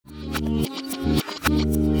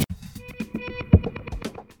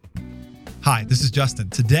Hi, this is Justin.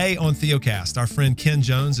 Today on Theocast, our friend Ken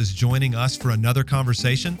Jones is joining us for another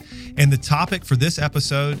conversation, and the topic for this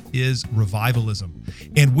episode is revivalism.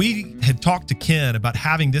 And we had talked to Ken about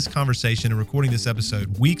having this conversation and recording this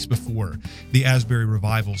episode weeks before the Asbury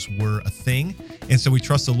revivals were a thing, and so we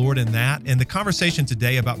trust the Lord in that. And the conversation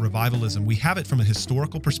today about revivalism, we have it from a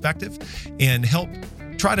historical perspective and help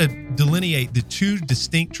try to delineate the two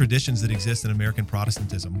distinct traditions that exist in American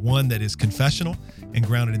Protestantism. One that is confessional and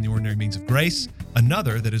grounded in the ordinary means of grace,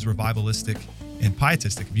 another that is revivalistic and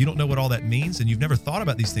pietistic. If you don't know what all that means and you've never thought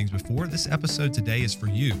about these things before, this episode today is for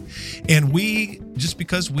you. And we, just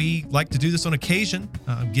because we like to do this on occasion,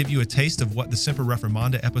 give you a taste of what the Semper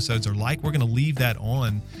Reformanda episodes are like, we're going to leave that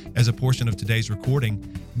on as a portion of today's recording,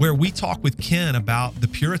 where we talk with Ken about the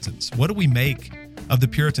Puritans. What do we make of the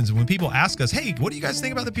Puritans? And when people ask us, hey, what do you guys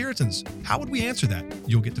think about the Puritans? How would we answer that?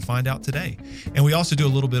 You'll get to find out today. And we also do a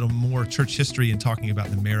little bit of more church history and talking about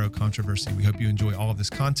the Marrow controversy. We hope you enjoy all of this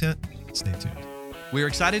content. Stay tuned. We're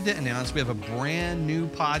excited to announce we have a brand new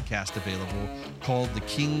podcast available called the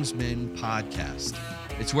Kingsmen Podcast.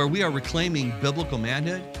 It's where we are reclaiming biblical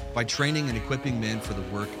manhood by training and equipping men for the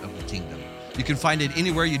work of the kingdom. You can find it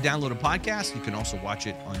anywhere you download a podcast. You can also watch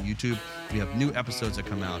it on YouTube. We have new episodes that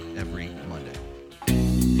come out every Monday.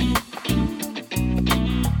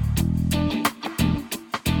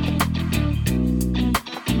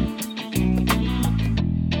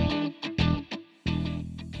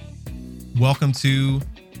 Welcome to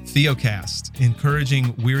Theocast,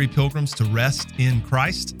 encouraging weary pilgrims to rest in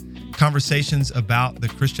Christ. Conversations about the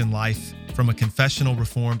Christian life from a confessional,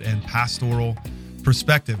 reformed, and pastoral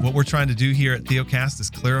perspective. What we're trying to do here at Theocast is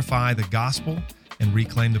clarify the gospel and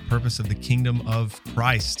reclaim the purpose of the kingdom of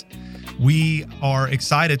Christ. We are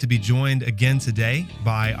excited to be joined again today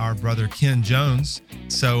by our brother Ken Jones.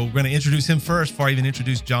 So we're going to introduce him first before I even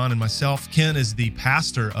introduce John and myself. Ken is the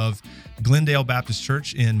pastor of Glendale Baptist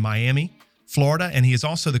Church in Miami, Florida, and he is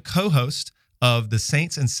also the co-host of the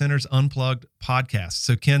Saints and Sinners Unplugged podcast.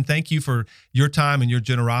 So Ken, thank you for your time and your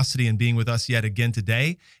generosity in being with us yet again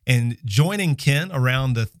today, and joining Ken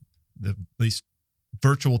around the at least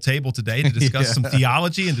virtual table today to discuss some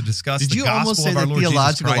theology and to discuss the gospel of our Lord Jesus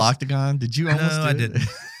Christ. Did you almost say the theological octagon? Did you almost No, I didn't.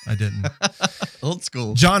 I didn't. Old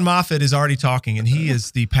school. John Moffitt is already talking, and he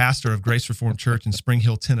is the pastor of Grace Reformed Church in Spring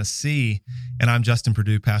Hill, Tennessee. And I'm Justin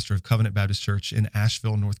Perdue, pastor of Covenant Baptist Church in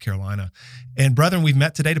Asheville, North Carolina. And brethren, we've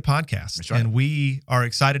met today to podcast. That's right. And we are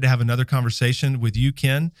excited to have another conversation with you,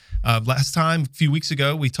 Ken. Last time, a few weeks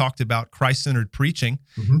ago, we talked about Christ-centered preaching.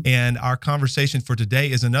 Mm-hmm. And our conversation for today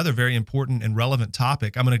is another very important and relevant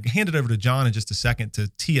topic. I'm going to hand it over to John in just a second to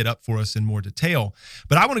tee it up for us in more detail.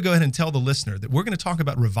 But I want to go ahead and tell the listener that we're going to talk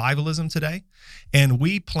about revivalism today. And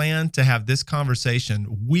we plan to have this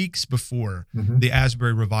conversation weeks before the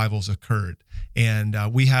Asbury revivals occurred. And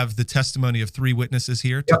we have the testimony of 3 witnesses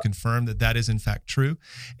here to confirm that that is in fact true.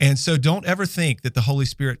 And so don't ever think that the Holy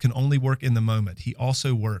Spirit can only work in the moment. He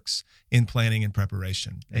also works in planning and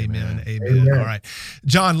preparation. Amen. Amen. All right.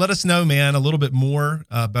 John, let us know, man, a little bit more,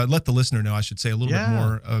 but let the listener know, I should say, a little bit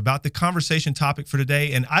more about the conversation topic for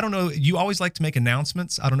today. And I don't know, you always like to make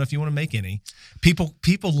announcements. I don't know if you want to make any. People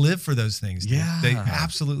live for those things. Dude. Yeah. They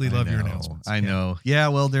absolutely love your announcements. I know. Yeah,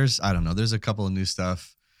 well, there's a couple of new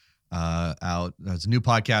stuff out. There's a new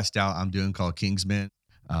podcast out I'm doing called Kingsmen.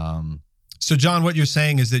 So, John, what you're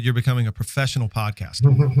saying is that you're becoming a professional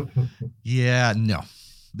podcaster. Yeah, no.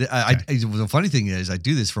 The funny thing is, I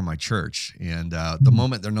do this for my church, and the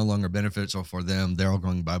moment they're no longer beneficial for them, they're all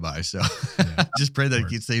going bye-bye. So just pray that it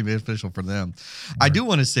keeps staying beneficial for them. I do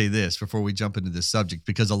want to say this before we jump into this subject,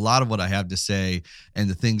 because a lot of what I have to say and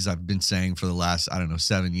the things I've been saying for the last,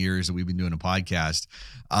 7 years that we've been doing a podcast,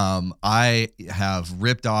 I have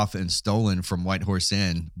ripped off and stolen from White Horse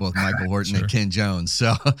Inn, both Michael Horton and Ken Jones.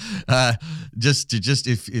 So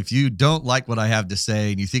if you don't like what I have to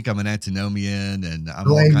say and you think I'm an antinomian and I'm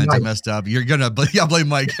all kinds of messed up, you're gonna blame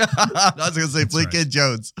Mike. I was gonna say blame Ken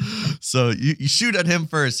Jones. So you shoot at him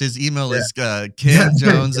first. His email is Ken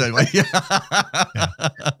Jones.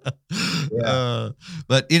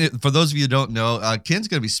 But for those of you who don't know, Ken's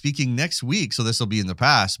gonna be speaking next week, so this will be in the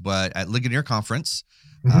past, but at Ligonier Conference.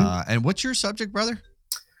 And what's your subject, brother?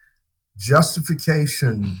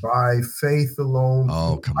 Justification by faith alone,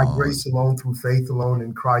 by grace alone, through faith alone,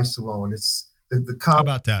 in Christ alone. It's the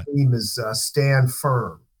common theme is stand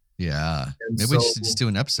firm. Yeah, and maybe we should just do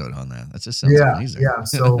an episode on that. That just sounds amazing. Yeah,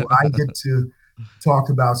 so I get to talk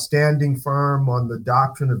about standing firm on the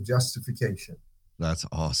doctrine of justification. That's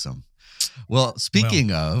awesome. Well,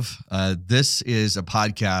 speaking of, this is a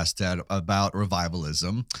podcast about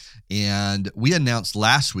revivalism, and we announced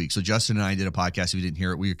last week. So Justin and I did a podcast. If you didn't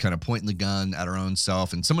hear it, we were kind of pointing the gun at our own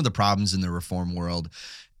self and some of the problems in the reform world.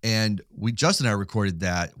 And Justin and I recorded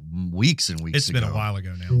that weeks and weeks ago. It's been a while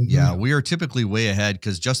ago now. Yeah, we are typically way ahead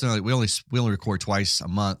because Justin and I, we only record twice a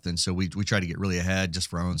month, and so we try to get really ahead just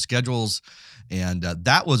for our own schedules. And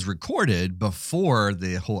that was recorded before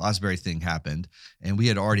the whole Asbury thing happened, and we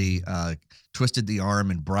had already twisted the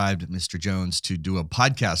arm and bribed Mr. Jones to do a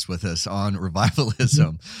podcast with us on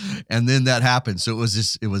revivalism. And then that happened. So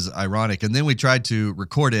it was ironic. And then we tried to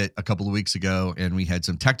record it a couple of weeks ago and we had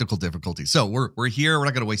some technical difficulties. So we're here. We're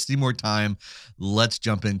not going to waste any more time. Let's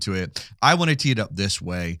jump into it. I want to tee it up this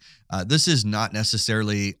way. This is not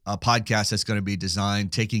necessarily a podcast that's going to be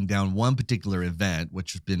designed taking down one particular event,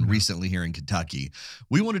 which has been recently here in Kentucky.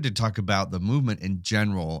 We wanted to talk about the movement in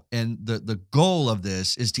general. And the goal of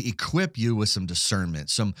this is to equip you with some discernment,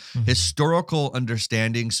 some historical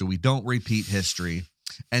understanding so we don't repeat history,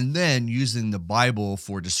 and then using the Bible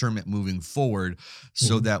for discernment moving forward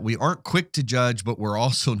so that we aren't quick to judge, but we're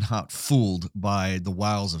also not fooled by the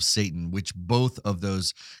wiles of Satan, which both of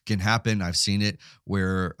those can happen. I've seen it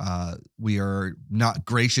where we are not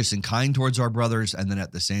gracious and kind towards our brothers, and then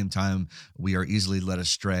at the same time, we are easily led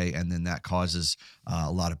astray, and then that causes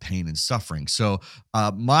a lot of pain and suffering. So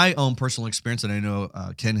my own personal experience, and I know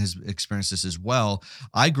Ken has experienced this as well,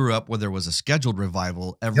 I grew up where there was a scheduled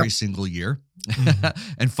revival every single year.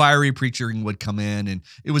 And fiery preaching would come in, and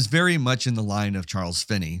it was very much in the line of Charles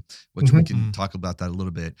Finney, which we can talk about that a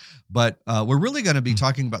little bit. But we're really going to be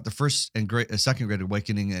talking about the first and second Great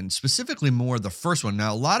Awakening, and specifically more the first one.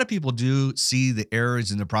 Now, a lot of people do see the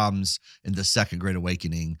errors and the problems in the second Great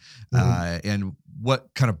Awakening, and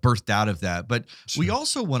what kind of birthed out of that. But we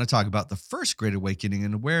also want to talk about the first Great Awakening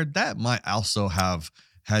and where that might also have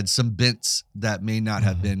had some bents that may not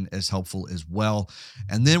have been as helpful as well.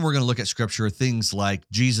 And then we're going to look at scripture, things like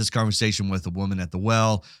Jesus' conversation with the woman at the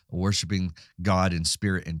well, worshiping God in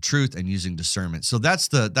spirit and truth, and using discernment. So that's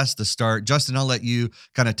the start. Justin, I'll let you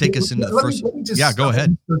kind of take us into the first. Go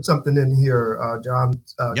ahead. Put something in here, John,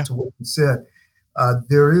 to what you said.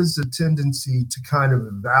 There is a tendency to kind of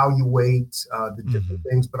evaluate the different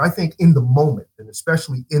things, but I think in the moment, and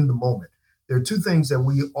especially in the moment, there are two things that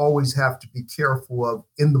we always have to be careful of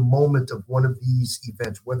in the moment of one of these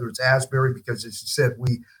events, whether it's Asbury, because as you said,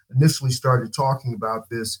 we initially started talking about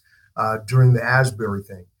this during the Asbury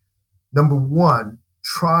thing. Number one,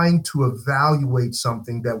 trying to evaluate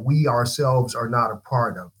something that we ourselves are not a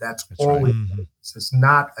part of. That's always it's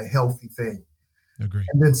not a healthy thing. Agree.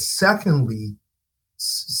 And then secondly,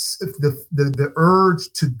 the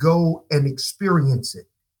urge to go and experience it,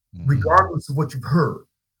 regardless of what you've heard.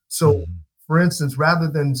 So, for instance, rather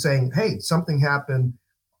than saying, hey, something happened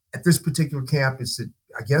at this particular campus,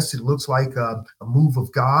 I guess it looks like a move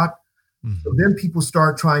of God. So then people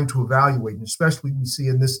start trying to evaluate, and especially we see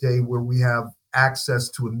in this day where we have access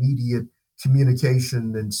to immediate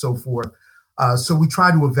communication and so forth. So we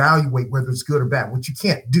try to evaluate whether it's good or bad, which you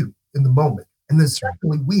can't do in the moment. And then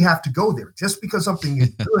secondly, we have to go there. Just because something is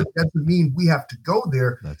good doesn't mean we have to go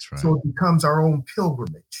there. That's right. So it becomes our own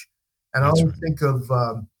pilgrimage. And I always think of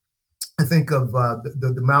the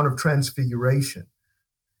Mount of Transfiguration,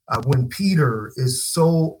 when Peter is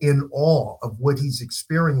so in awe of what he's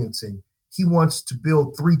experiencing, he wants to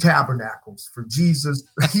build 3 tabernacles for Jesus,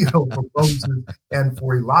 for Moses and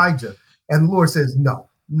for Elijah. And the Lord says, no,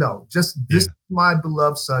 just this is my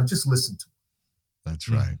beloved son, just listen to him. That's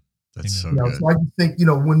right. That's so good. So I think,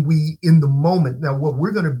 when we, in the moment, now what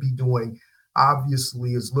we're going to be doing,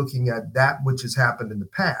 obviously, is looking at that which has happened in the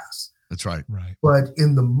past. That's right. But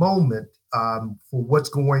in the moment, for what's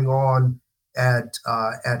going on at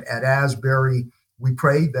Asbury, we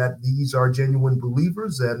pray that these are genuine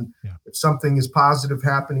believers, and if something is positive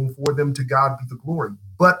happening for them, to God be the glory.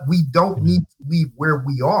 But we don't need to leave where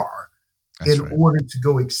we are order to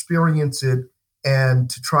go experience it and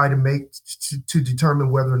to try to to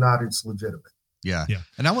determine whether or not it's legitimate. Yeah.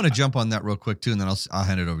 And I want to jump on that real quick too, and then I'll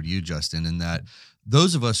hand it over to you, Justin, in that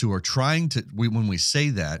those of us who are trying to, when we say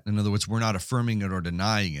that, in other words, we're not affirming it or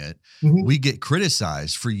denying it, we get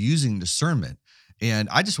criticized for using discernment. And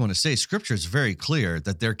I just want to say, Scripture is very clear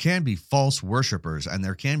that there can be false worshipers and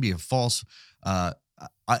there can be a false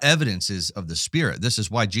evidences of the Spirit. This is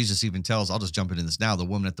why Jesus even tells, I'll just jump into this now, the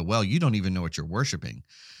woman at the well, you don't even know what you're worshiping.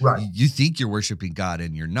 Right. You think you're worshiping God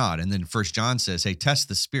and you're not. And then 1 John says, hey, test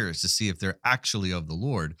the spirits to see if they're actually of the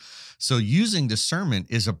Lord. So using discernment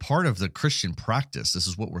is a part of the Christian practice. This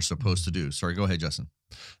is what we're supposed to do. Sorry, go ahead, Justin.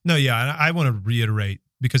 No, yeah, and I want to reiterate,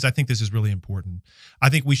 because I think this is really important. I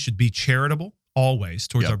think we should be charitable always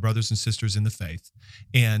towards our brothers and sisters in the faith.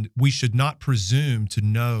 And we should not presume to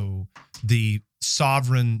know the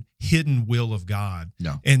sovereign hidden will of God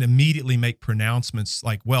and immediately make pronouncements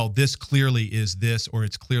like, well, this clearly is this, or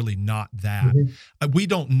it's clearly not that. We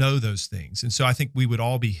don't know those things. And so I think we would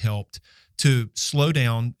all be helped to slow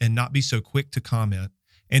down and not be so quick to comment,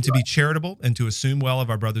 and to be charitable and to assume well of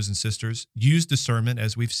our brothers and sisters, use discernment,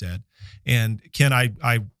 as we've said. And Ken, I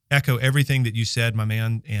echo everything that you said, my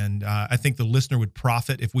man. And I think the listener would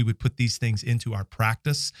profit if we would put these things into our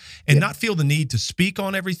practice and not feel the need to speak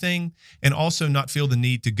on everything, and also not feel the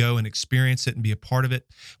need to go and experience it and be a part of it,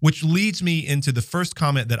 which leads me into the first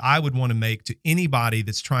comment that I would want to make to anybody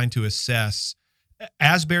that's trying to assess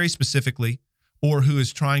Asbury specifically, or who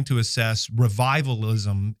is trying to assess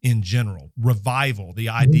revivalism in general, revival, the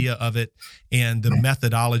idea of it and the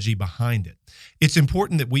methodology behind it. It's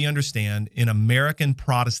important that we understand in American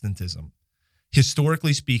Protestantism,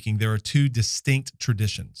 historically speaking, there are two distinct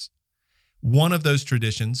traditions. One of those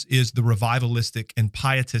traditions is the revivalistic and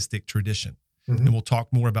pietistic tradition, and we'll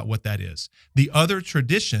talk more about what that is. The other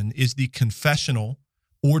tradition is the confessional,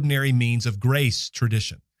 ordinary means of grace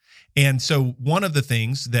tradition. And so one of the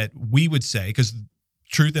things that we would say, because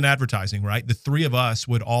truth in advertising, right? The three of us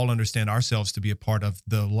would all understand ourselves to be a part of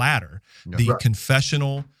the latter, the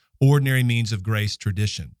confessional, ordinary means of grace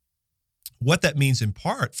tradition. What that means in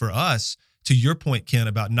part for us, to your point, Ken,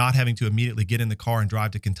 about not having to immediately get in the car and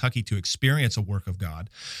drive to Kentucky to experience a work of God,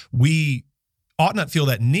 we ought not feel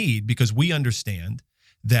that need, because we understand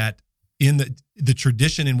that in the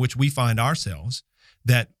tradition in which we find ourselves,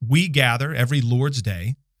 that we gather every Lord's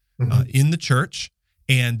Day in the church,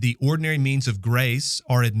 and the ordinary means of grace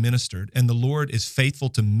are administered, and the Lord is faithful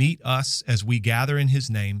to meet us as we gather in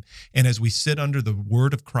his name, and as we sit under the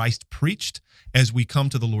word of Christ preached, as we come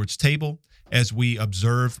to the Lord's table, as we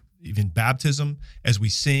observe even baptism, as we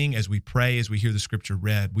sing, as we pray, as we hear the scripture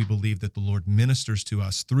read. We believe that the Lord ministers to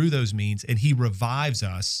us through those means, and he revives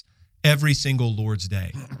us every single Lord's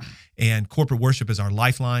Day. And corporate worship is our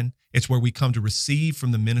lifeline. It's where we come to receive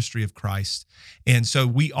from the ministry of Christ. And so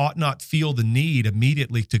we ought not feel the need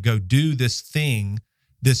immediately to go do this thing,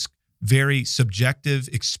 this very subjective,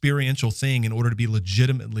 experiential thing, in order to be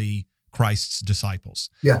legitimately Christ's disciples.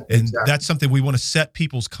 And that's something we want to set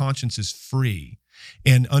people's consciences free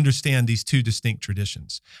and understand these two distinct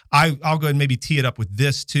traditions. I'll go ahead and maybe tee it up with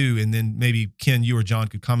this too, and then maybe Ken, you or John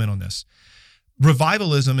could comment on this.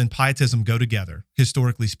 Revivalism and pietism go together,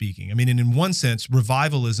 historically speaking. I mean, and in one sense,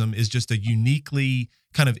 revivalism is just a uniquely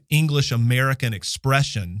kind of English-American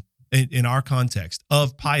expression in our context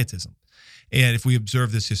of pietism, and if we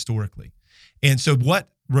observe this historically. And so what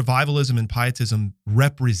revivalism and pietism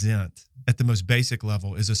represent at the most basic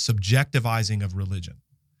level is a subjectivizing of religion,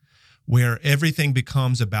 where everything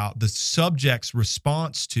becomes about the subject's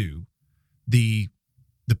response to the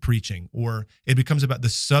preaching, or it becomes about the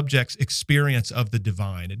subject's experience of the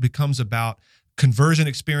divine. It becomes about conversion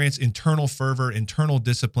experience, internal fervor, internal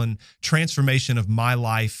discipline, transformation of my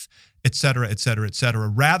life, et cetera, et cetera, et cetera,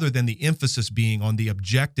 rather than the emphasis being on the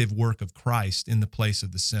objective work of Christ in the place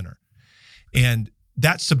of the sinner. And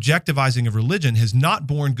that subjectivizing of religion has not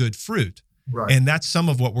borne good fruit. And that's some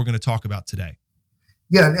of what we're going to talk about today.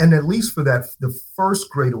 Yeah, and at least for that, the first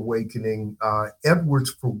Great Awakening,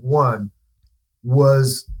 Edwards, for one,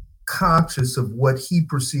 was conscious of what he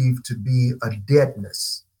perceived to be a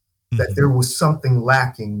deadness, that there was something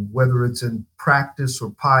lacking, whether it's in practice or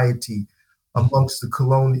piety amongst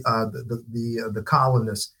the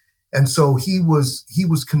colonists. And so he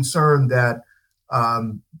was concerned that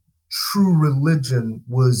true religion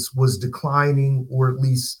was declining, or at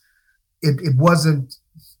least it wasn't,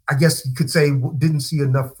 I guess you could say, didn't see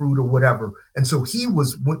enough fruit or whatever. And so he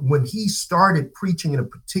was, when he started preaching in a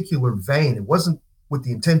particular vein, it wasn't with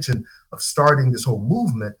the intention of starting this whole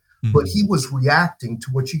movement, but he was reacting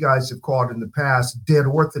to what you guys have called in the past dead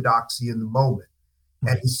orthodoxy in the moment.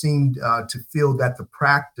 And he seemed to feel that the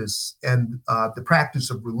practice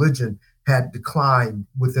of religion had declined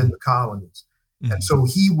within the colonies. And so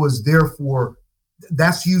he was, therefore,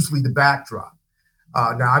 that's usually the backdrop.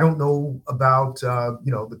 Now, I don't know about,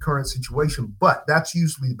 the current situation, but that's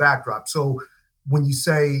usually the backdrop. So when you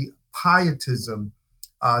say pietism,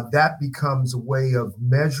 that becomes a way of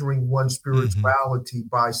measuring one's spirituality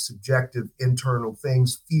by subjective internal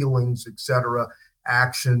things, feelings, etc.,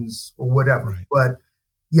 actions, or whatever. But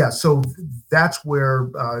yeah, so that's where,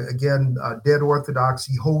 again, dead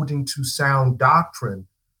orthodoxy, holding to sound doctrine,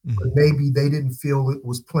 but maybe they didn't feel it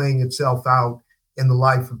was playing itself out in the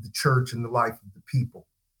life of the church and the life of the people.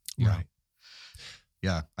 Right.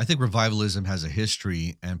 Yeah. I think revivalism has a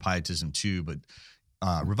history, and pietism too, but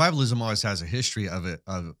revivalism always has a history of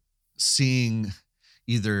seeing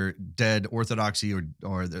either dead orthodoxy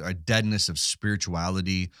or a deadness of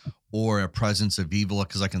spirituality or a presence of evil.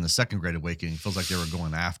 Because like in the Second Great Awakening, it feels like they were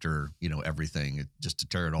going after, everything just to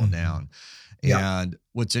tear it all down. Yeah. And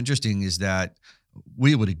what's interesting is that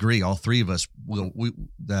we would agree, all three of us,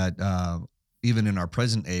 that even in our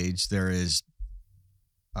present age, there is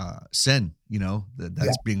sin,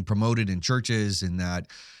 that's being promoted in churches, and that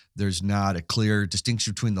there's not a clear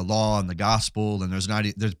distinction between the law and the gospel, and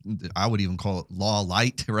I would even call it law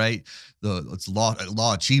light, right? It's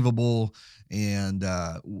law achievable, and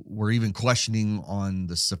we're even questioning on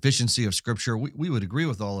the sufficiency of Scripture. We would agree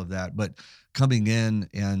with all of that, but coming in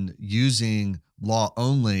and using law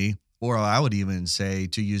only, or I would even say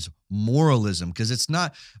to use moralism, because it's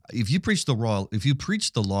not. If you preach the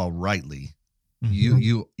law rightly,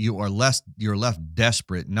 you're left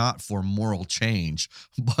desperate, not for moral change,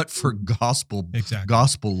 but for gospel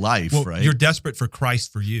life. Well, right? You're desperate for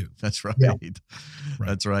Christ for you. That's right. Yeah.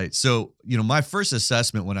 That's right. So, my first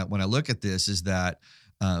assessment when I look at this is that,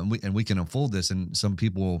 we can unfold this, and some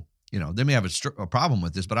people, they may have a problem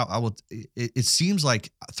with this, but I will. It seems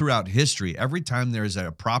like throughout history, every time there is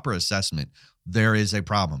a proper assessment, there is a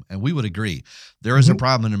problem. And we would agree there is a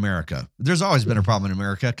problem in America. There's always been a problem in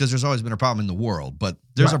America because there's always been a problem in the world, but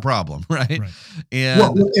there's a problem, right?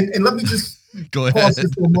 And let me just go ahead. Pause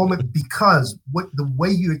this for a moment, because the way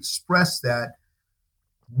you express that,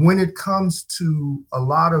 when it comes to a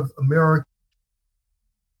lot of America,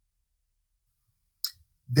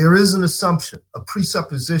 there is an assumption, a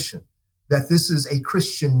presupposition that this is a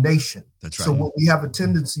Christian nation. That's right. So what we have a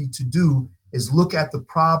tendency to do is look at the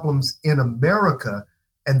problems in America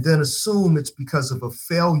and then assume it's because of a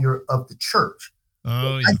failure of the church.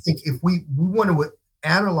 Oh, yeah. I think if we want to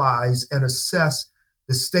analyze and assess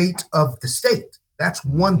the state of the state, that's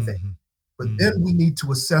one thing. But then we need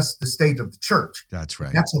to assess the state of the church. That's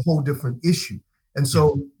right. That's a whole different issue. And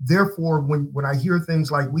so therefore, when I hear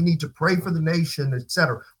things like we need to pray for the nation, et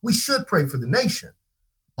cetera, we should pray for the nation.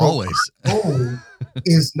 Always. Our goal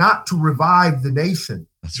is not to revive the nation.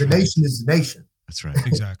 The nation is the nation. That's right.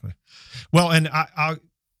 Exactly. Well, and I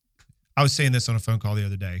was saying this on a phone call the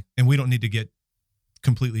other day, and we don't need to get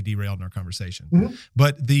completely derailed in our conversation,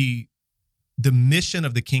 but the mission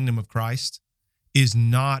of the kingdom of Christ is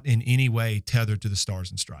not in any way tethered to the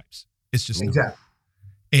stars and stripes. It's just not.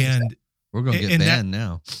 And we're going to get banned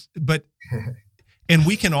now. But and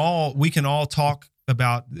we can all talk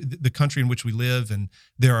about the country in which we live, and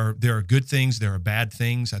there are good things, there are bad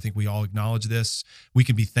things. I think we all acknowledge this. We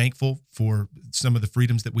can be thankful for some of the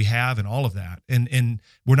freedoms that we have and all of that. And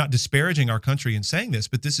we're not disparaging our country in saying this,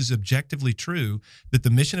 but this is objectively true, that the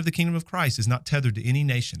mission of the kingdom of Christ is not tethered to any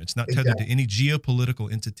nation. It's not tethered to any geopolitical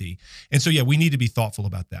entity. And so, we need to be thoughtful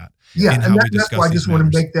about that. Yeah, and that's why I just want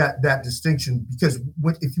to make that distinction, because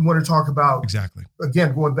if you want to talk about,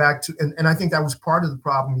 again, going back to, and I think that was part of the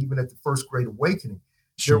problem even at the First Great Awakening.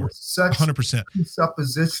 There was such 100%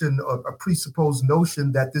 presupposition, a presupposed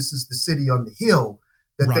notion that this is the city on the hill,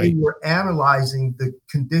 that they were analyzing the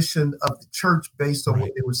condition of the church based on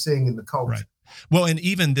what they were seeing in the culture. Right. Well, and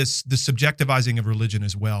even the subjectivizing of religion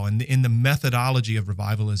as well, and in the methodology of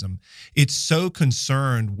revivalism, it's so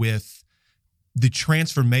concerned with the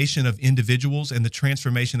transformation of individuals and the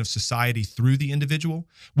transformation of society through the individual.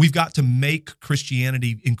 We've got to make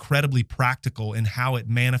Christianity incredibly practical in how it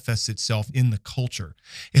manifests itself in the culture.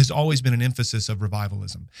 It has always been an emphasis of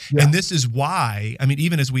revivalism. Yeah. And this is why,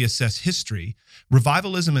 even as we assess history,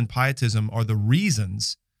 revivalism and pietism are the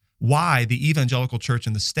reasons why the evangelical church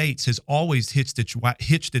in the States has always hitched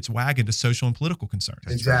its wagon to social and political concerns.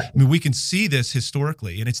 Exactly. We can see this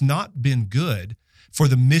historically, and it's not been good for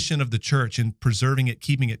the mission of the church in preserving it,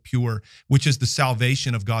 keeping it pure, which is the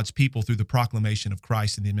salvation of God's people through the proclamation of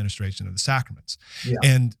Christ and the administration of the sacraments. Yeah.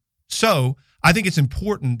 And so I think it's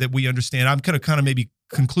important that we understand. I'm going to kind of maybe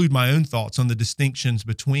conclude my own thoughts on the distinctions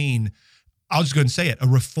between, I'll just go ahead and say it, a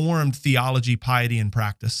reformed theology, piety, and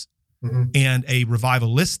practice, and a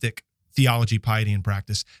revivalistic theology, piety, and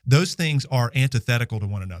practice. Those things are antithetical to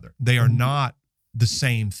one another. They are not the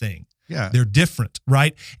same thing. Yeah. They're different,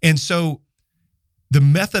 right? And so the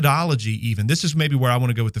methodology, even, this is maybe where I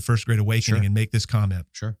want to go with the First Great Awakening and make this comment.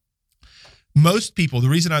 Sure. Most people, the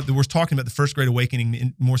reason we're talking about the First Great Awakening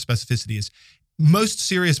in more specificity is most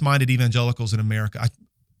serious-minded evangelicals in America,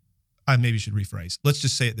 I maybe should rephrase. Let's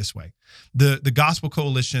just say it this way. The Gospel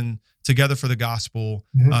Coalition, Together for the Gospel,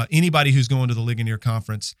 anybody who's going to the Ligonier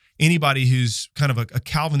Conference, anybody who's kind of a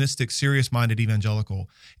Calvinistic, serious-minded evangelical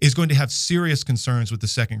is going to have serious concerns with the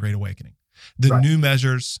Second Great Awakening. The new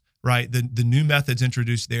measures, right? The new methods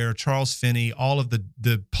introduced there, Charles Finney, all of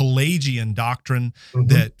the Pelagian doctrine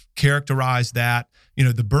that characterized that,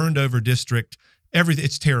 the burned over district, everything,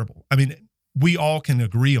 it's terrible. I mean, we all can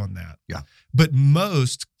agree on that. Yeah. But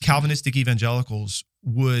most Calvinistic evangelicals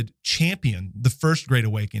would champion the First Great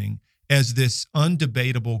Awakening as this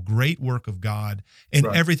undebatable great work of God, and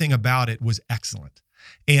everything about it was excellent.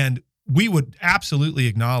 And we would absolutely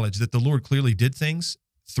acknowledge that the Lord clearly did things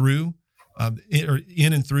through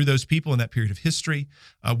in and through those people in that period of history.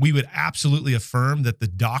 We would absolutely affirm that the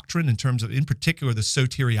doctrine, in terms of, in particular, the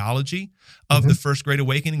soteriology of the First Great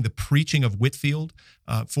Awakening, the preaching of Whitefield,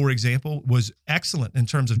 for example, was excellent in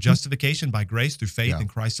terms of justification by grace through faith in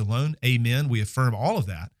Christ alone. Amen. We affirm all of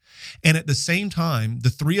that. And at the same time, the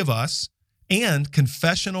three of us and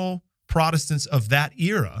confessional Protestants of that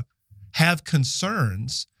era have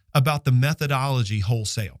concerns about the methodology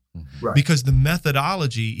wholesale. Right. Because the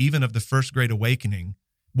methodology, even of the First Great Awakening,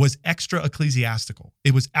 was extra ecclesiastical.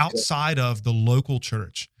 It was outside of the local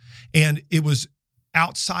church. And it was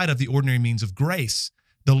outside of the ordinary means of grace.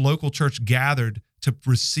 The local church gathered to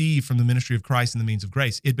receive from the ministry of Christ and the means of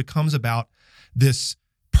grace. It becomes about this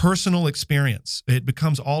personal experience. It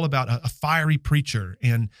becomes all about a fiery preacher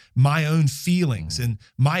and my own feelings and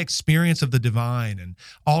my experience of the divine and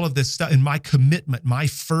all of this stuff and my commitment, my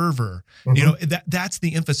fervor. That's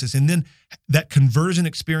the emphasis. And then that conversion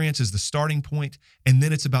experience is the starting point, and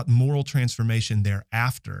then it's about moral transformation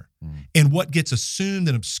thereafter. And what gets assumed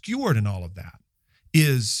and obscured in all of that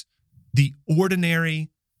is the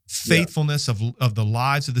ordinary faithfulness of the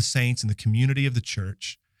lives of the saints and the community of the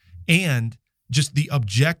church, and just the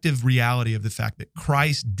objective reality of the fact that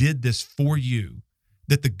Christ did this for you,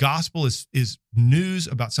 that the gospel is news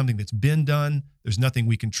about something that's been done. There's nothing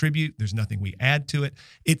we contribute. There's nothing we add to it.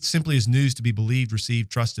 It simply is news to be believed, received,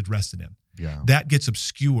 trusted, rested in. Yeah. That gets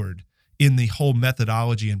obscured in the whole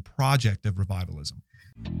methodology and project of revivalism.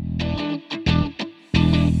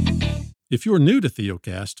 If you're new to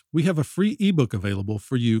Theocast, we have a free ebook available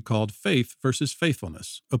for you called Faith versus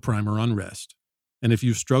Faithfulness, a primer on rest. And if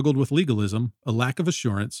you've struggled with legalism, a lack of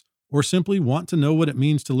assurance, or simply want to know what it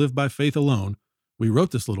means to live by faith alone, we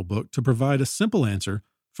wrote this little book to provide a simple answer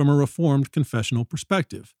from a Reformed confessional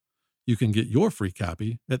perspective. You can get your free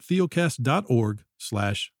copy at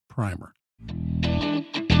theocast.org/primer.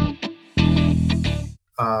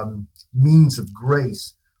 Means of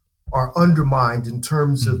grace are undermined in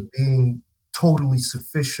terms of being totally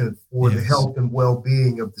sufficient for the health and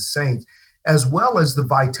well-being of the saints, as well as the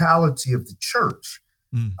vitality of the church.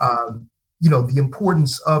 The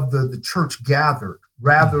importance of the church gathered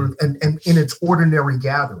rather and in its ordinary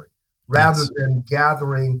gathering, rather than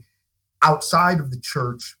gathering outside of the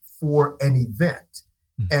church for an event.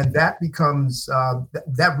 And that becomes those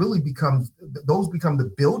become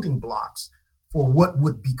the building blocks for what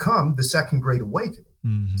would become the Second Great Awakening.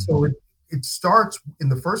 So it starts in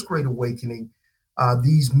the First Great Awakening.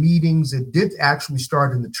 These meetings, it did actually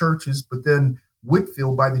start in the churches, but then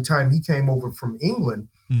Whitefield, by the time he came over from England,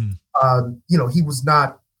 he was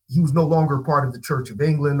no longer part of the Church of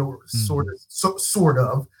England, or sort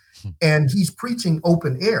of, and he's preaching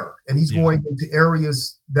open air, and he's going into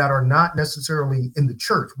areas that are not necessarily in the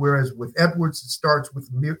church. Whereas with Edwards, it starts with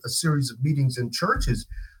a series of meetings in churches,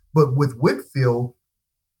 but with Whitefield,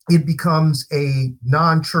 it becomes a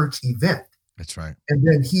non-church event. That's right. And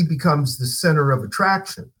then he becomes the center of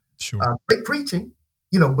attraction. Sure. Great preaching,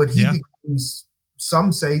 but he becomes,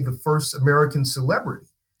 some say, the first American celebrity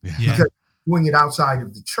because doing it outside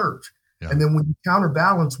of the church. Yeah. And then when you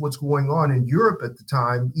counterbalance what's going on in Europe at the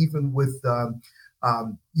time, even with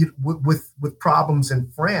problems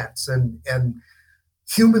in France and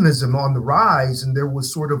humanism on the rise, and there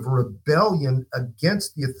was sort of a rebellion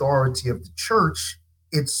against the authority of the church,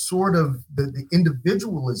 it's sort of the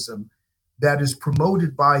individualism that is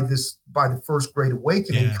promoted by the First Great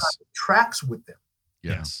Awakening kind of tracks with them.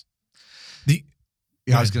 Yes.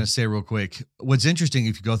 I was going to say real quick, what's interesting,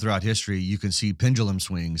 if you go throughout history, you can see pendulum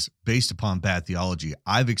swings based upon bad theology.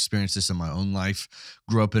 I've experienced this in my own life,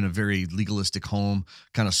 grew up in a very legalistic home,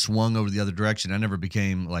 kind of swung over the other direction. I never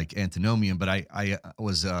became like antinomian, but I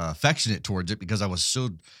was affectionate towards it because I was so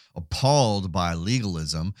appalled by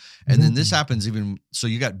legalism. And then this happens even, so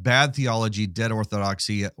you got bad theology, dead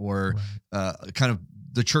orthodoxy, or kind of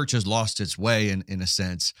the church has lost its way in a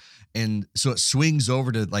sense. And so it swings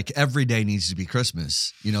over to like every day needs to be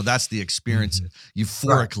Christmas. That's the experience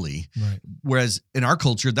euphorically. Right. Whereas in our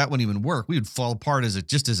culture, that wouldn't even work. We would fall apart as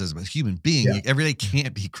a human being. Yeah. Every day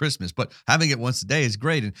can't be Christmas, but having it once a day is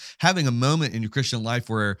great. And having a moment in your Christian life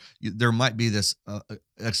where there might be this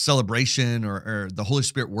a celebration or the Holy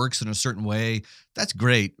Spirit works in a certain way, that's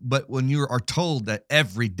great. But when you are told that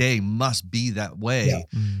every day must be that way,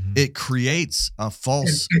 it creates a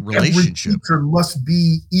false relationship. Every teacher must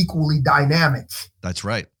be equally dynamic. That's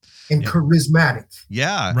right. And charismatic.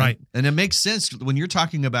 Yeah. Right. And it makes sense when you're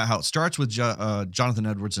talking about how it starts with Jonathan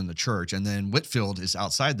Edwards in the church, and then Whitefield is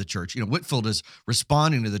outside the church. Whitefield is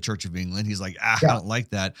responding to the Church of England. He's like, I don't like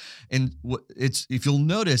that. And if you'll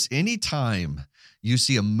notice, anytime you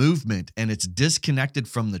see a movement and it's disconnected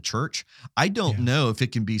from the church, I don't know if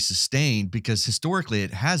it can be sustained, because historically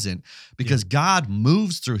it hasn't, because God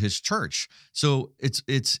moves through his church. So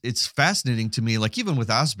it's fascinating to me. Like even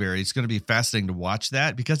with Asbury, it's going to be fascinating to watch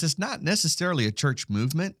that, because it's not necessarily a church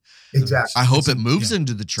movement. Exactly. I hope it moves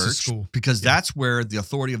into the church, because that's where the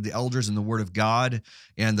authority of the elders and the word of God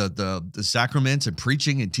and the sacraments and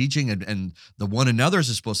preaching and teaching and the one another's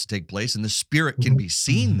is supposed to take place, and the Spirit can be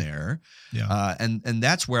seen there. Yeah. And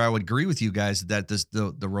that's where I would agree with you guys that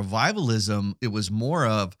the revivalism, it was more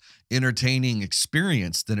of entertaining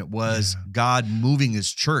experience than it was God moving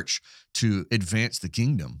his church to advance the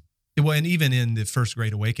kingdom. Well, and even in the First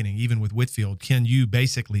Great Awakening, even with Whitefield, Ken, you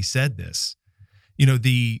basically said this.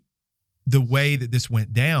 The way that this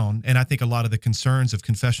went down, and I think a lot of the concerns of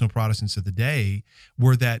confessional Protestants of the day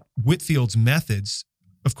were that Whitefield's methods,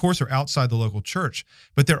 of course, are outside the local church,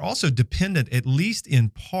 but they're also dependent, at least in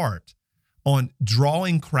part, on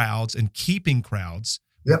drawing crowds and keeping crowds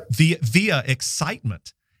via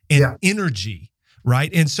excitement and energy,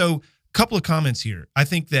 right? And so a couple of comments here. I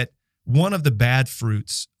think that one of the bad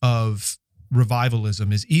fruits of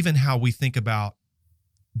revivalism is even how we think about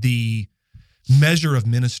the measure of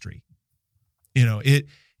ministry.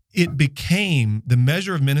 It became, the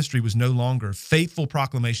measure of ministry was no longer faithful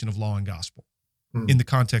proclamation of law and gospel in the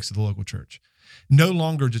context of the local church. No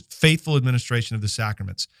longer just faithful administration of the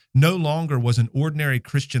sacraments. No longer was an ordinary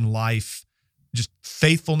Christian life, just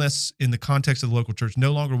faithfulness in the context of the local church.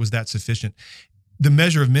 No longer was that sufficient. The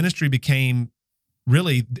measure of ministry became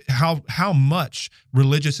really how much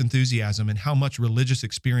religious enthusiasm and how much religious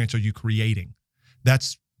experience are you creating?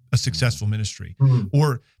 That's a successful ministry.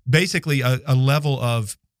 Or basically a level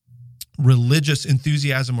of religious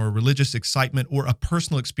enthusiasm or religious excitement or a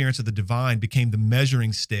personal experience of the divine became the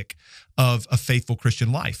measuring stick of a faithful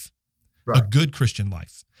Christian life, a good Christian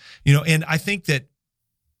life. And I think that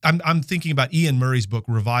I'm thinking about Ian Murray's book,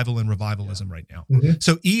 Revival and Revivalism, right now.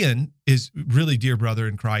 So Ian is really dear brother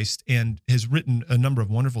in Christ and has written a number of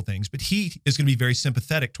wonderful things, but he is going to be very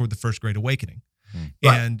sympathetic toward the First Great Awakening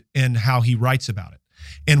and how he writes about it.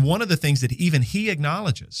 And one of the things that even he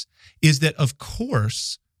acknowledges is that, of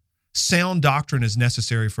course, sound doctrine is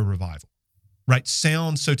necessary for revival, right?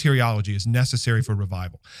 Sound soteriology is necessary for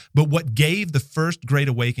revival. But what gave the First Great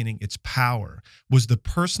Awakening its power was the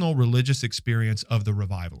personal religious experience of the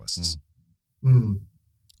revivalists.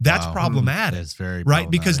 That's problematic. That's very right?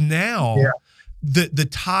 Because now the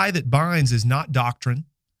tie that binds is not doctrine.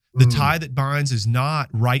 The tie that binds is not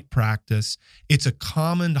right practice. It's a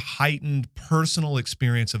common, heightened, personal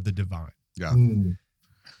experience of the divine.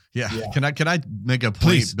 Yeah. Can I make a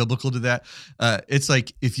point biblical to that? It's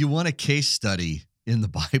like, if you want a case study in the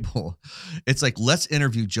Bible, it's like, let's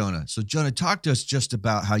interview Jonah. So Jonah, talk to us just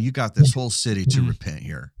about how you got this whole city to repent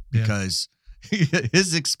here, because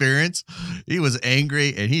his experience, he was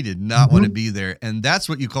angry and he did not want to be there. And that's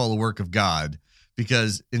what you call the work of God,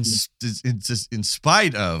 because in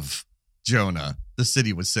spite of Jonah, the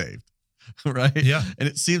city was saved. Right. Yeah. And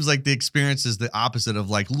it seems like the experience is the opposite of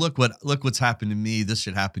like, look what's happened to me. This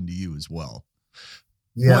should happen to you as well.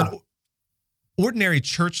 Yeah. Well, ordinary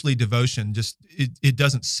churchly devotion just it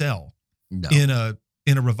doesn't sell in a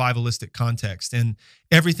revivalistic context, and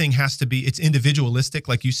everything has to be, it's individualistic,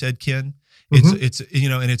 like you said, Ken. It's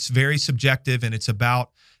and it's very subjective, and it's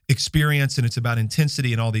about experience, and it's about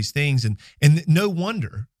intensity and all these things, and no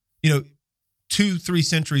wonder 2-3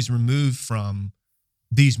 centuries removed from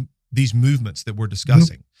these movements that we're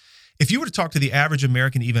discussing. If you were to talk to the average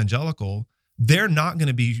American evangelical, they're not going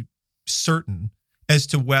to be certain as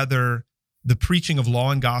to whether the preaching of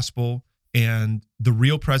law and gospel and the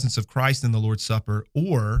real presence of Christ in the Lord's Supper,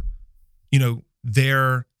 or,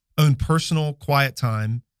 their own personal quiet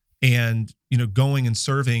time and, going and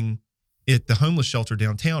serving at the homeless shelter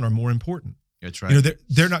downtown are more important. That's right.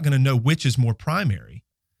 They're not going to know which is more primary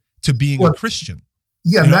to being a Christian.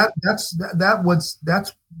 Yeah, You know?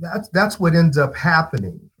 that's what ends up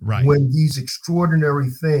happening Right. when these extraordinary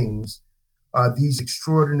things, these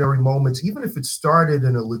extraordinary moments, even if it started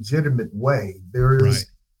in a legitimate way, there is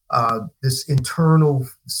this internal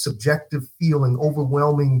subjective feeling,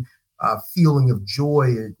 overwhelming feeling of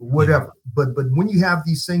joy, whatever. Yeah. But when you have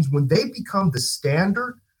these things, when they become the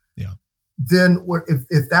standard, then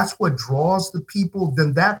if that's what draws the people,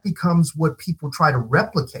 then that becomes what people try to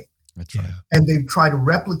replicate. That's right. And they try to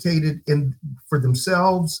replicate it for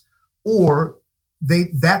themselves, or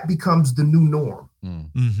that becomes the new norm.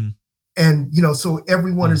 Mm-hmm. And so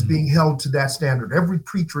everyone is being held to that standard. Every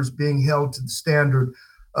preacher is being held to the standard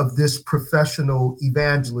of this professional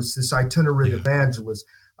evangelist, this itinerant evangelist,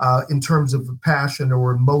 in terms of passion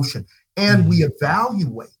or emotion. And we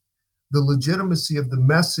evaluate the legitimacy of the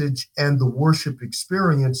message and the worship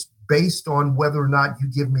experience based on whether or not you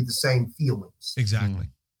give me the same feelings. Exactly.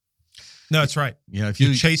 No, that's right. Yeah, if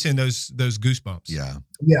you're chasing those goosebumps. Yeah.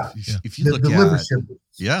 If you look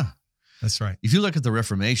at that's right. If you look at the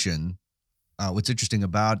Reformation, what's interesting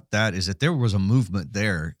about that is that there was a movement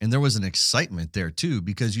there, and there was an excitement there too,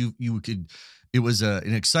 because it was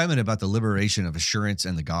an excitement about the liberation of assurance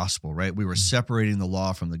and the gospel, right? We were separating the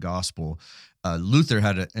law from the gospel. Luther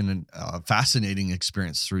had a fascinating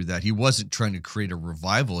experience through that. He wasn't trying to create a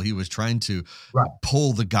revival. He was trying to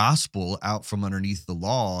pull the gospel out from underneath the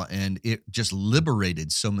law, and it just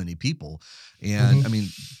liberated so many people. And I mean,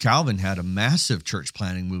 Calvin had a massive church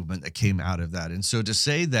planting movement that came out of that. And so to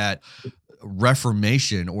say that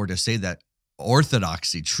Reformation, or to say that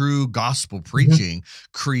orthodoxy, true gospel preaching,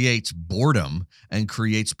 creates boredom and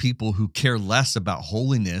creates people who care less about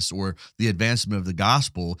holiness or the advancement of the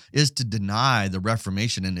gospel, is to deny the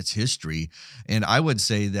Reformation and its history. And I would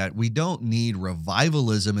say that we don't need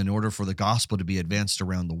revivalism in order for the gospel to be advanced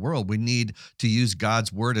around the world. We need to use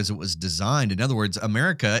God's word as it was designed. In other words,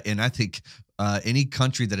 America, and I think any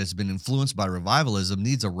country that has been influenced by revivalism,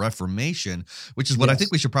 needs a reformation, which is what I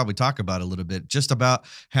think we should probably talk about a little bit, just about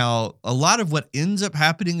how a lot of what ends up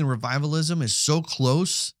happening in revivalism is so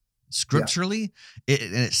close scripturally,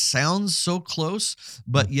 and it sounds so close,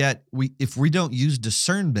 but yet if we don't use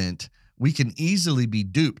discernment, we can easily be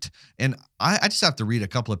duped. And I just have to read a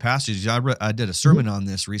couple of passages. I did a sermon on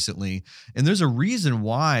this recently, and there's a reason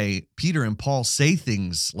why Peter and Paul say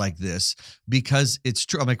things like this, because it's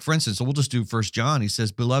true. Like, for instance, so we'll just do 1 John. He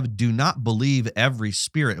says, "Beloved, do not believe every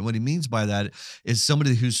spirit." And what he means by that is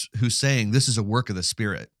somebody who's saying this is a work of the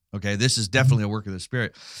Spirit. Okay, this is definitely a work of the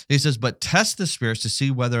Spirit. He says, "But test the spirits to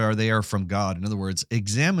see whether they are from God." In other words,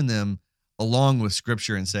 examine them along with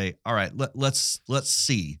Scripture and say, all right, let's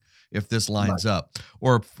see if this lines up.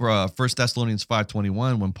 Or 1 Thessalonians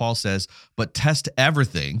 5:21, when Paul says, "But test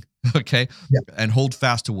everything," okay, "and hold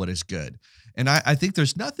fast to what is good." And I think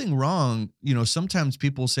there's nothing wrong. Sometimes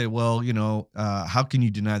people say, well, how can you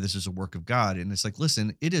deny this is a work of God? And it's like,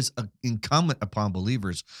 listen, it is incumbent upon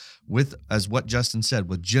believers as what Justin said,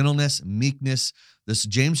 with gentleness, meekness.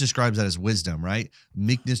 James describes that as wisdom, right?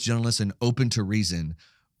 Meekness, gentleness, and open to reason.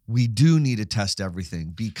 We do need to test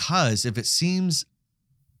everything, because if it seems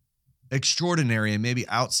extraordinary and maybe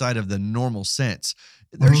outside of the normal sense,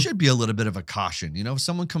 there should be a little bit of a caution. If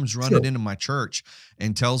someone comes running into my church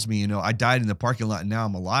and tells me, I died in the parking lot and now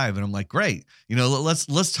I'm alive, and I'm like, great,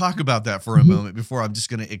 let's talk about that for a moment before I'm just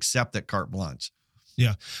going to accept that carte blanche.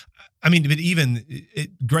 Yeah. I mean,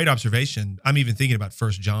 but great observation. I'm even thinking about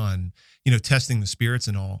 1 John, testing the spirits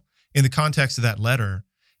and all. In the context of that letter,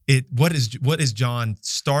 what is John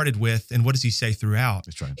started with, and what does he say throughout?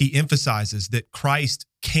 That's right. He emphasizes that Christ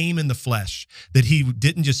came in the flesh, that he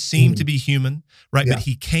didn't just seem to be human, right? But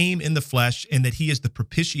he came in the flesh, and that he is the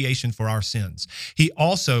propitiation for our sins.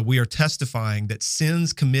 We are testifying that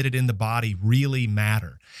sins committed in the body really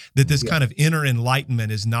matter, that this kind of inner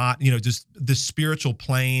enlightenment is not, just the spiritual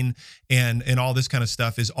plane and all this kind of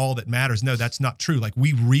stuff is all that matters. No, that's not true. Like,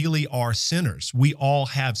 we really are sinners. We all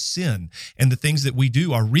have sin, and the things that we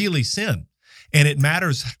do are really sin. And it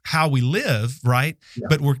matters how we live, right? Yeah.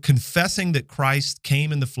 But we're confessing that Christ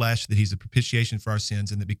came in the flesh, that he's a propitiation for our sins,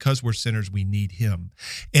 and that because we're sinners, we need him.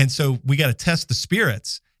 And so we got to test the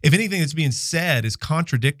spirits. If anything that's being said is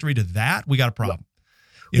contradictory to that, we got a problem.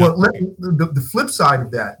 Well, the flip side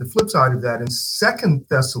of that in 2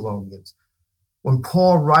 Thessalonians, when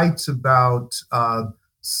Paul writes about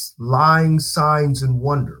lying signs and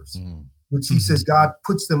wonders, which he says God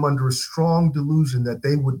puts them under a strong delusion that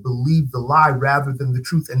they would believe the lie rather than the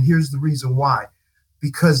truth. And here's the reason why: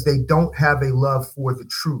 because they don't have a love for the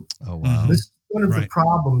truth. Oh, wow. This is one of the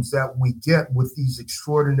problems that we get with these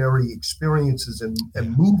extraordinary experiences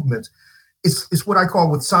and movements, it's what I call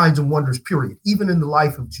with signs and wonders, period. Even in the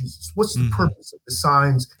life of Jesus, what's the purpose of the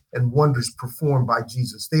signs and wonders performed by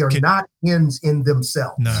Jesus? They are not ends in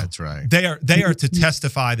themselves. No, that's right. They are to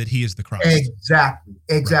testify that he is the Christ. Exactly.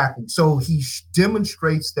 Right. So he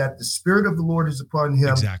demonstrates that the Spirit of the Lord is upon him.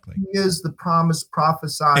 Exactly. He is the promised,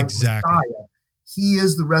 prophesied Messiah. He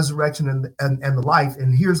is the resurrection and the life.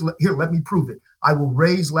 And here, let me prove it. I will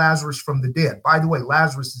raise Lazarus from the dead. By the way,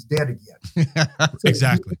 Lazarus is dead again.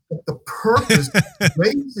 Exactly. The purpose of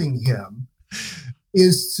raising him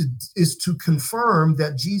is to confirm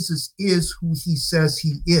that Jesus is who he says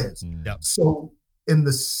he is. Yep. So in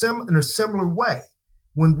a similar way,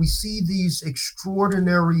 when we see these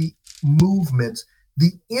extraordinary movements,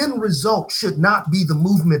 the end result should not be the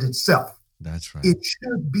movement itself. That's right. It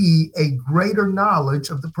should be a greater knowledge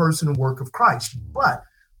of the person and work of Christ. But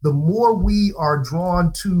the more we are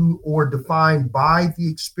drawn to or defined by the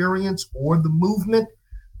experience or the movement,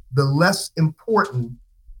 the less important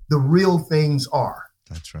the real things are.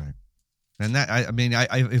 That's right. And that, I mean,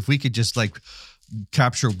 if we could just like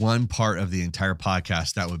capture one part of the entire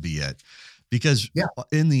podcast, that would be it. Because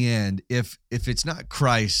in the end, if it's not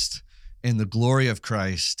Christ and the glory of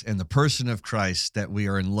Christ and the person of Christ that we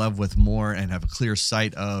are in love with more and have a clear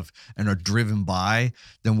sight of and are driven by,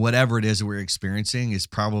 then whatever it is that we're experiencing is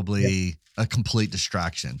probably a complete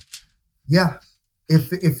distraction. Yeah.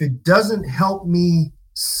 If it doesn't help me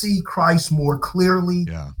see Christ more clearly,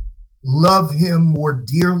 love him more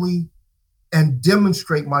dearly, and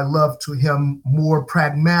demonstrate my love to him more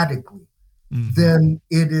pragmatically, then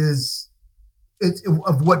it's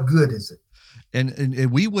of what good is it?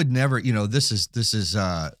 And we would never, this is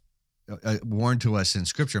warned to us in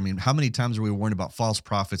Scripture. I mean, how many times are we warned about false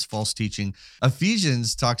prophets, false teaching?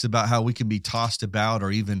 Ephesians talks about how we can be tossed about or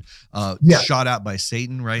even shot out by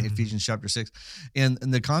Satan, right? Ephesians chapter 6. And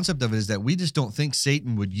the concept of it is that we just don't think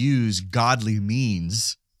Satan would use godly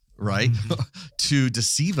means, right, to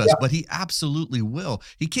deceive us, but he absolutely will.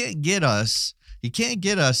 He can't get us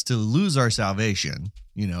to lose our salvation,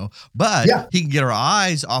 but he can get our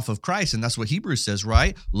eyes off of Christ. And that's what Hebrews says,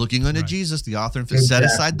 right? Looking unto Jesus, the author and finisher, set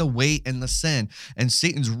aside the weight and the sin. And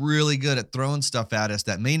Satan's really good at throwing stuff at us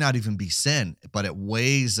that may not even be sin, but it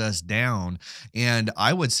weighs us down. And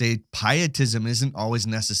I would say pietism isn't always